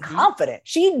 She was confident.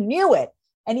 She knew it.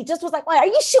 And he just was like, are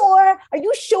you sure? Are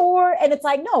you sure? And it's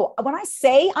like, no, when I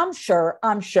say I'm sure,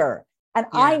 I'm sure. And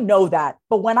I know that.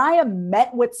 But when I am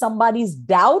met with somebody's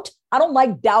doubt, I don't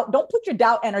like doubt. Don't put your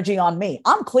doubt energy on me.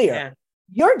 I'm clear. Yeah.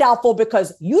 You're doubtful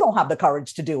because you don't have the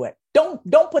courage to do it.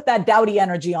 Don't put that doubty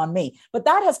energy on me. But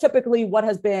that has typically what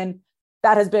has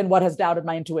doubted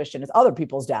my intuition is other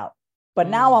people's doubt. But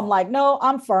now I'm like, no,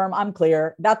 I'm firm. I'm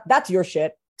clear. That's your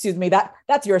shit. Excuse me.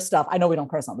 That's your stuff. I know we don't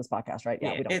curse on this podcast, right?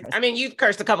 Yeah, we don't curse. I mean, you've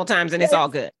cursed a couple times and it's all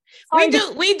good. We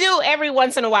do every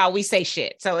once in a while. We say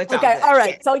shit. So it's okay. All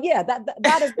right. So yeah,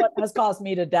 that is what has caused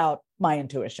me to doubt my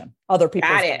intuition. Other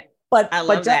people's. Got it. But I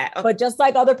love that. Okay. But just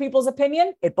like other people's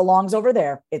opinion, it belongs over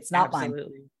there. It's not mine.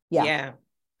 Yeah.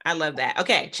 I love that.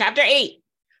 Okay. Chapter 8,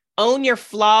 own your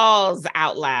flaws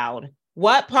out loud.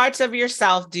 What parts of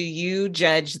yourself do you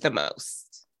judge the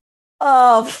most?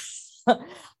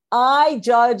 I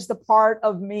judge the part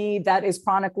of me that is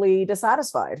chronically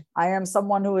dissatisfied. I am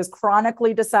someone who is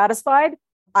chronically dissatisfied.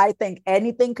 I think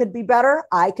anything could be better.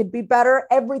 I could be better.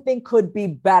 Everything could be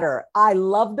better. I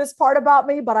love this part about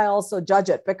me, but I also judge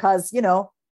it because,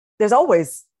 there's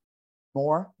always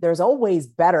more. There's always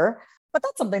better. But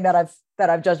that's something that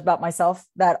I've judged about myself,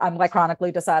 that I'm like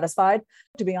chronically dissatisfied.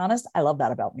 To be honest, I love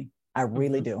that about me. I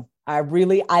really do.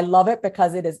 I love it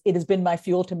because it has been my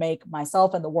fuel to make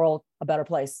myself and the world a better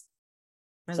place.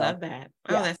 I love that.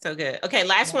 Oh, yeah. That's so good. Okay.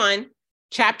 Last one,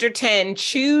 chapter 10,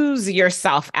 choose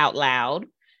yourself out loud.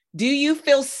 Do you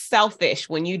feel selfish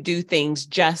when you do things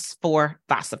just for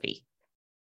Vasavi?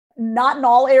 Not in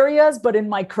all areas, but in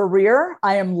my career,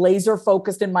 I am laser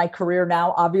focused in my career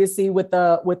now. Obviously, with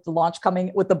the launch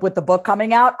coming, with the book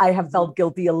coming out, I have felt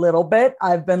guilty a little bit.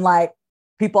 I've been like,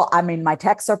 my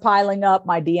texts are piling up,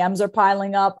 my DMs are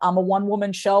piling up. I'm a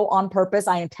one-woman show on purpose.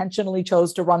 I intentionally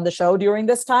chose to run the show during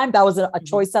this time. That was a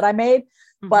choice that I made,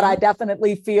 but I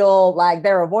definitely feel like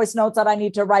there are voice notes that I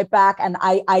need to write back. And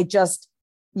I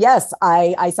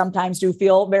sometimes do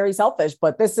feel very selfish,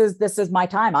 but this is my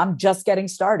time. I'm just getting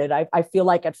started. I feel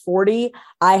like at 40,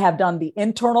 I have done the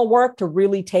internal work to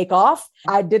really take off.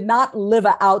 I did not live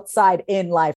an outside in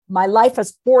life. My life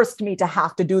has forced me to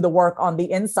have to do the work on the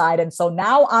inside. And so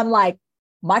now I'm like,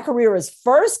 my career is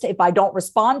first if I don't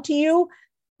respond to you,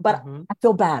 but I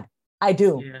feel bad. I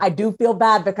do. Yeah. I do feel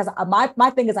bad because my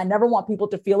thing is I never want people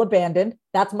to feel abandoned.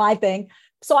 That's my thing.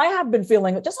 So I have been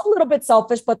feeling just a little bit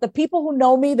selfish, but the people who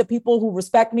know me, the people who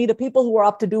respect me, the people who are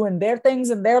up to doing their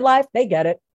things in their life, they get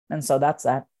it. And so that's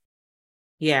that.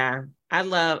 Yeah. I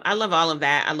love all of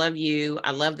that. I love you.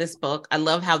 I love this book. I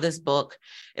love how this book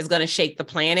is going to shake the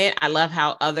planet. I love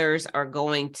how others are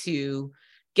going to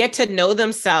get to know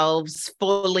themselves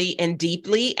fully and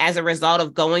deeply as a result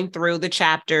of going through the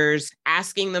chapters,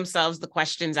 asking themselves the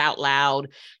questions out loud,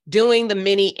 doing the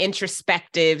mini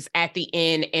introspectives at the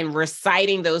end, and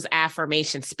reciting those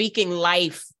affirmations, speaking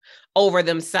life over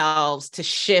themselves to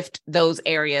shift those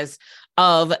areas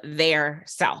of their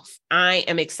self. I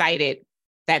am excited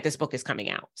that this book is coming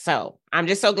out. So I'm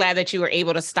just so glad that you were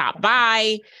able to stop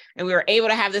by and we were able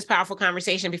to have this powerful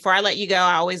conversation. Before I let you go,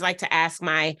 I always like to ask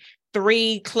my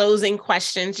 3 closing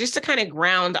questions just to kind of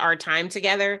ground our time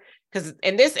together. Because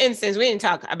in this instance, we didn't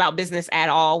talk about business at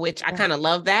all, which I kind of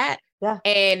love that. Yeah.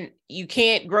 And you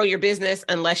can't grow your business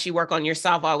unless you work on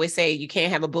yourself. I always say you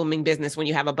can't have a booming business when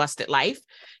you have a busted life.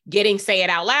 Getting Say It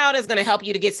Out Loud is going to help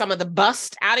you to get some of the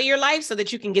bust out of your life so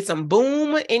that you can get some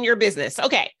boom in your business.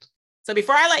 Okay. So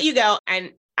before I let you go,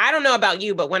 and I don't know about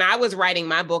you, but when I was writing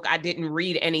my book, I didn't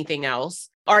read anything else.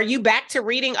 Are you back to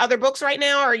reading other books right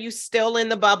now? Or are you still in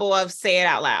the bubble of Say It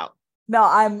Out Loud? No,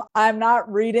 I'm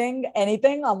not reading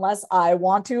anything unless I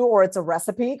want to, or it's a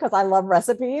recipe because I love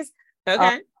recipes.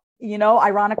 Okay.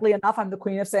 Ironically enough, I'm the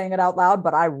queen of saying it out loud,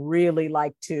 but I really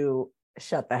like to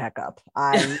shut the heck up.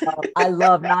 I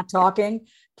love not talking.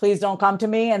 Please don't come to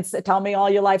me and tell me all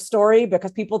your life story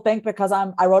because people think because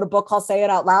I wrote a book called Say It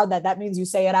Out Loud that means you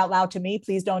say it out loud to me.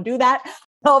 Please don't do that.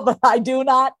 No, but I do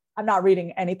not. I'm not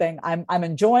reading anything. I'm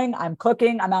enjoying, I'm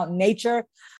cooking, I'm out in nature.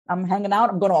 I'm hanging out.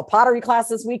 I'm going to a pottery class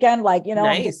this weekend.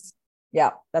 Nice.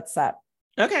 That's that.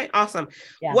 Okay. Awesome.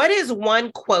 Yeah. What is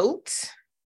one quote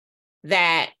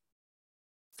that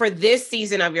for this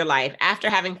season of your life, after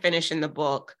having finished in the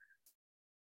book,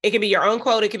 It could be your own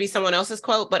quote. It could be someone else's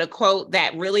quote, but a quote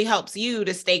that really helps you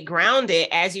to stay grounded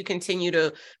as you continue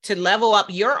to level up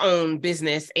your own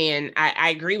business. And I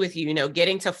agree with you,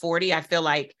 getting to 40, I feel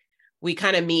like we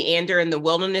kind of meander in the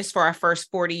wilderness for our first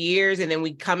 40 years. And then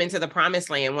we come into the promised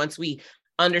land once we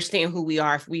understand who we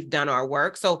are, if we've done our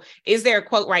work. So is there a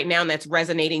quote right now that's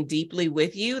resonating deeply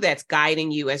with you, that's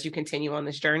guiding you as you continue on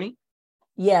this journey?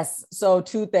 Yes. So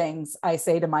two things I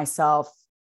say to myself.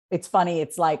 It's funny.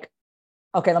 It's like,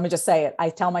 okay, let me just say it. I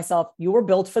tell myself, you were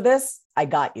built for this. I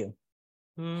got you.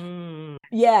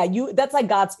 Yeah, that's like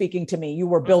God speaking to me. You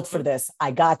were built for this.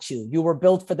 I got you. You were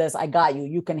built for this. I got you.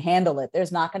 You can handle it.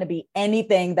 There's not going to be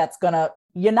anything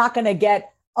you're not going to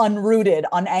get unrooted,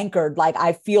 unanchored. Like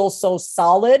I feel so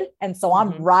solid. And so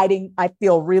I'm riding. I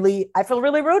feel really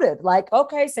rooted. Like,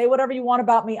 okay, say whatever you want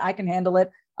about me. I can handle it.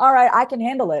 All right. I can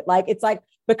handle it. Like, it's like,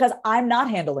 because I'm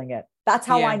not handling it. That's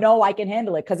how I know I can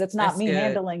handle it. Cause it's not me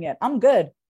handling it. I'm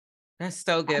good. That's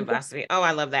so good, Vasavi. Oh, I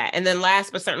love that. And then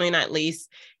last, but certainly not least,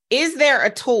 is there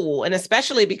a tool? And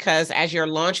especially because as you're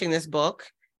launching this book,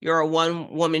 you're a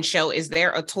one-woman show. Is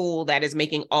there a tool that is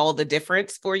making all the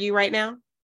difference for you right now?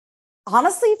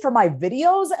 Honestly, for my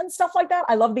videos and stuff like that,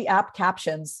 I love the app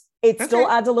Captions. It still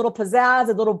adds a little pizzazz,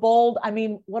 a little bold. I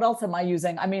mean, what else am I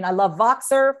using? I mean, I love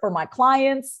Voxer for my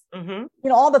clients,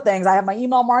 all the things. I have my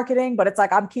email marketing, but it's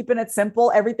like, I'm keeping it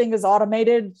simple. Everything is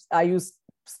automated. I use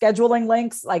scheduling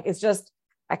links. Like, it's just,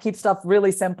 I keep stuff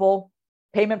really simple.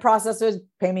 Payment processors,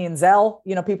 pay me in Zelle.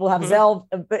 People have Zelle.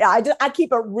 I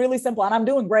keep it really simple and I'm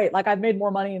doing great. Like I've made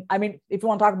more money. I mean, if you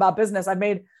want to talk about business, I've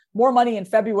made more money in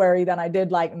February than I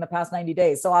did like in the past 90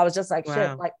 days. So I was just like,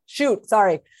 shoot.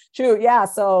 Yeah.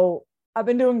 So I've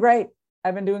been doing great.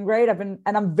 And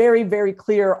I'm very, very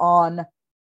clear on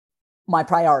my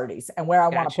priorities and where I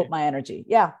want to put my energy.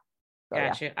 Yeah. So,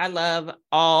 Gotcha. I love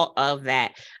all of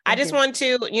that. I just want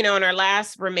to, in our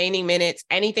last remaining minutes,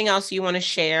 anything else you want to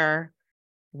share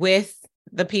with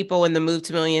the people in the Move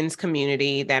to Millions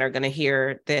community that are going to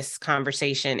hear this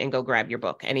conversation and go grab your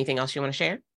book? Anything else you want to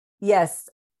share? Yes.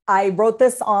 I wrote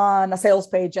this on a sales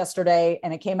page yesterday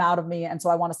and it came out of me. And so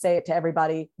I want to say it to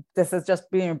everybody. This is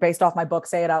just being based off my book,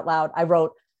 Say It Out Loud. I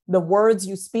wrote, the words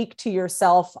you speak to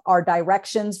yourself are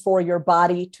directions for your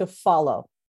body to follow.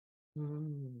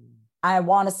 I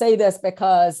want to say this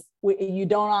because you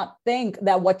do not think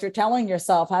that what you're telling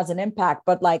yourself has an impact,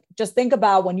 but like, just think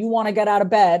about when you want to get out of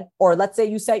bed, or let's say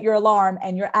you set your alarm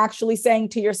and you're actually saying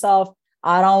to yourself,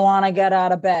 I don't want to get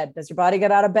out of bed. Does your body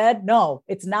get out of bed? No,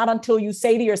 it's not until you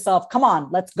say to yourself, come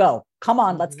on, let's go. Come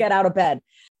on, let's get out of bed.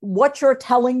 What you're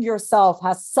telling yourself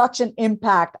has such an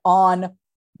impact on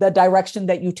the direction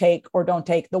that you take or don't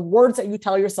take. The words that you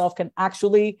tell yourself can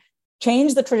actually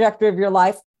change the trajectory of your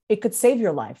life. It could save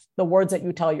your life, the words that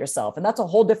you tell yourself. And that's a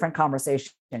whole different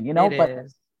conversation, but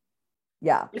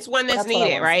yeah, it's one that's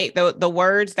needed, right? The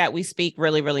words that we speak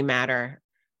really, really matter.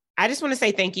 I just want to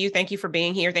say thank you. Thank you for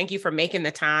being here. Thank you for making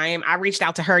the time. I reached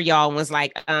out to her, y'all, and was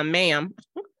like, ma'am,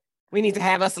 we need to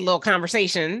have us a little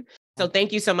conversation. So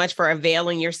thank you so much for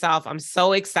availing yourself. I'm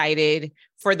so excited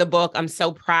for the book. I'm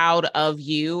so proud of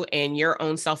you and your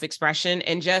own self-expression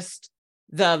and just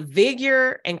the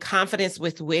vigor and confidence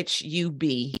with which you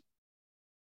be.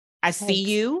 I see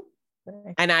you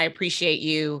and I appreciate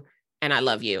you and I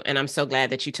love you. And I'm so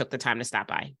glad that you took the time to stop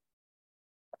by.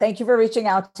 Thank you for reaching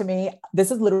out to me. This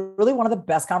is literally one of the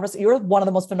best conversations. You're one of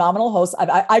the most phenomenal hosts.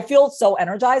 I feel so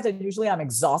energized, and usually I'm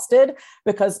exhausted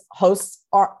because hosts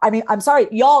I'm sorry,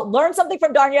 y'all learn something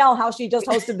from Darnielle, how she just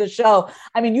hosted the show.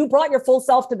 I mean, you brought your full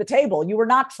self to the table. You were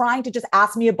not trying to just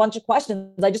ask me a bunch of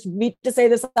questions. I just need to say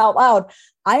this out loud.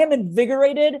 I am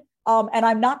invigorated. And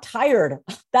I'm not tired.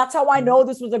 That's how I know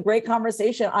this was a great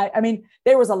conversation. I mean,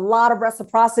 there was a lot of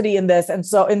reciprocity in this. And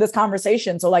so in this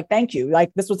conversation, so like, thank you.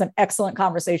 Like, this was an excellent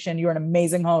conversation. You're an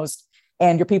amazing host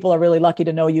and your people are really lucky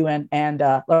to know you and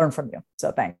learn from you.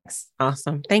 So thanks.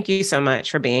 Awesome. Thank you so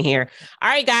much for being here. All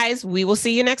right, guys, we will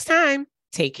see you next time.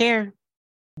 Take care.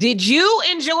 Did you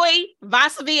enjoy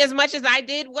Vasavi as much as I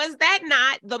did? Was that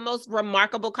not the most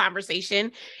remarkable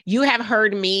conversation you have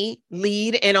heard me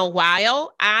lead in a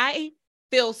while? I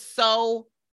feel so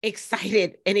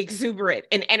excited and exuberant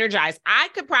and energized. I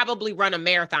could probably run a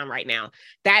marathon right now.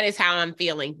 That is how I'm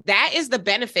feeling. That is the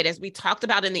benefit, as we talked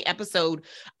about in the episode,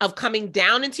 of coming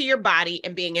down into your body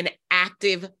and being an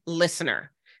active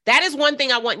listener. That is one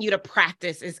thing I want you to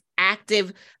practice, is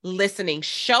active listening,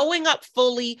 showing up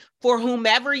fully for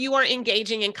whomever you are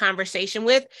engaging in conversation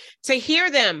with, to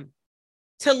hear them,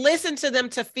 to listen to them,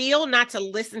 to feel, not to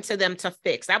listen to them to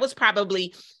fix. That was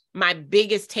probably my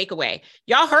biggest takeaway.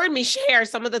 Y'all heard me share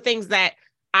some of the things that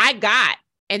I got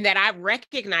and that I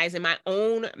recognize in my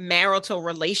own marital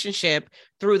relationship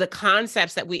through the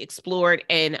concepts that we explored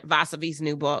in Vasavi's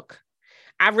new book.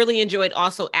 I really enjoyed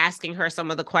also asking her some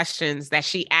of the questions that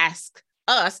she asked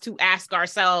us to ask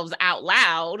ourselves out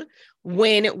loud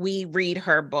when we read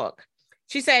her book.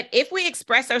 She said, if we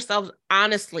express ourselves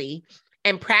honestly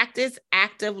and practice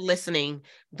active listening,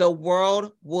 the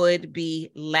world would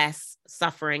be less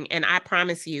suffering. And I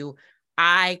promise you,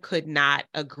 I could not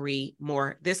agree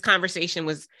more. This conversation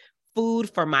was food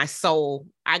for my soul.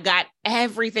 I got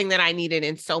everything that I needed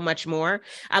and so much more.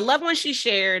 I love when she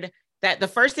shared that the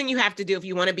first thing you have to do if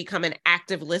you want to become an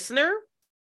active listener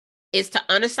is to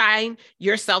unassign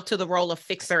yourself to the role of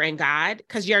fixer and God,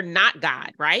 because you're not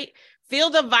God, right? Feel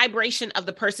the vibration of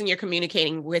the person you're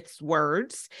communicating with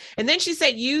words. And then she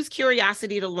said, use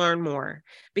curiosity to learn more,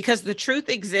 because the truth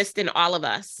exists in all of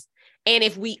us. And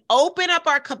if we open up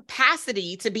our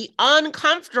capacity to be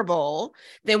uncomfortable,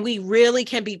 then we really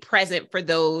can be present for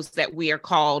those that we are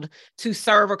called to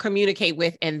serve or communicate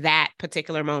with in that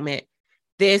particular moment.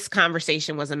 This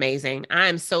conversation was amazing.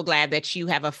 I'm so glad that you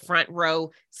have a front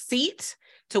row seat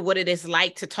to what it is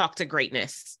like to talk to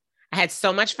greatness. I had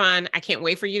so much fun. I can't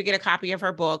wait for you to get a copy of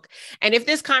her book. And if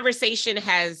this conversation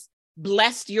has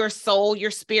blessed your soul,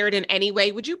 your spirit in any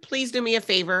way, would you please do me a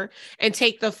favor and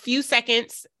take the few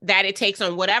seconds that it takes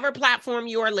on whatever platform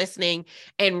you are listening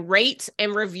and rate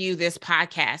and review this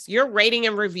podcast? Your rating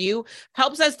and review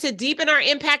helps us to deepen our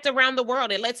impact around the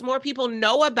world. It lets more people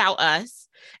know about us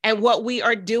and what we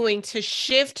are doing to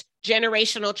shift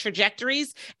generational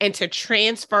trajectories and to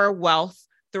transfer wealth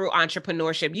through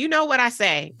entrepreneurship. You know what I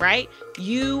say, right?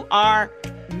 You are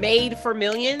made for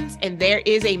millions, and there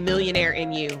is a millionaire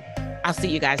in you. I'll see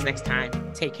you guys next time.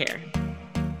 Take care.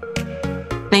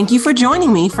 Thank you for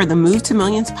joining me for the Move to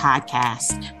Millions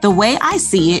podcast. The way I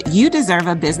see it, you deserve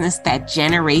a business that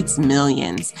generates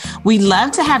millions. We'd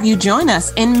love to have you join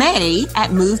us in May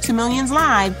at Move to Millions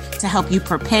Live to help you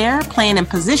prepare, plan, and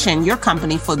position your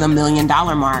company for the $1 million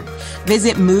mark.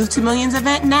 Visit Move to Millions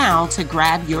event now to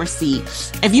grab your seat.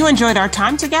 If you enjoyed our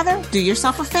time together, do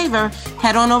yourself a favor,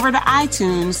 head on over to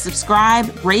iTunes,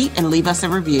 subscribe, rate, and leave us a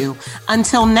review.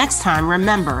 Until next time,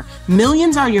 remember,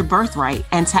 millions are your birthright,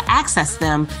 and to access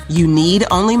them, you need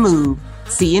only move.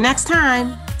 See you next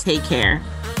time. Take care.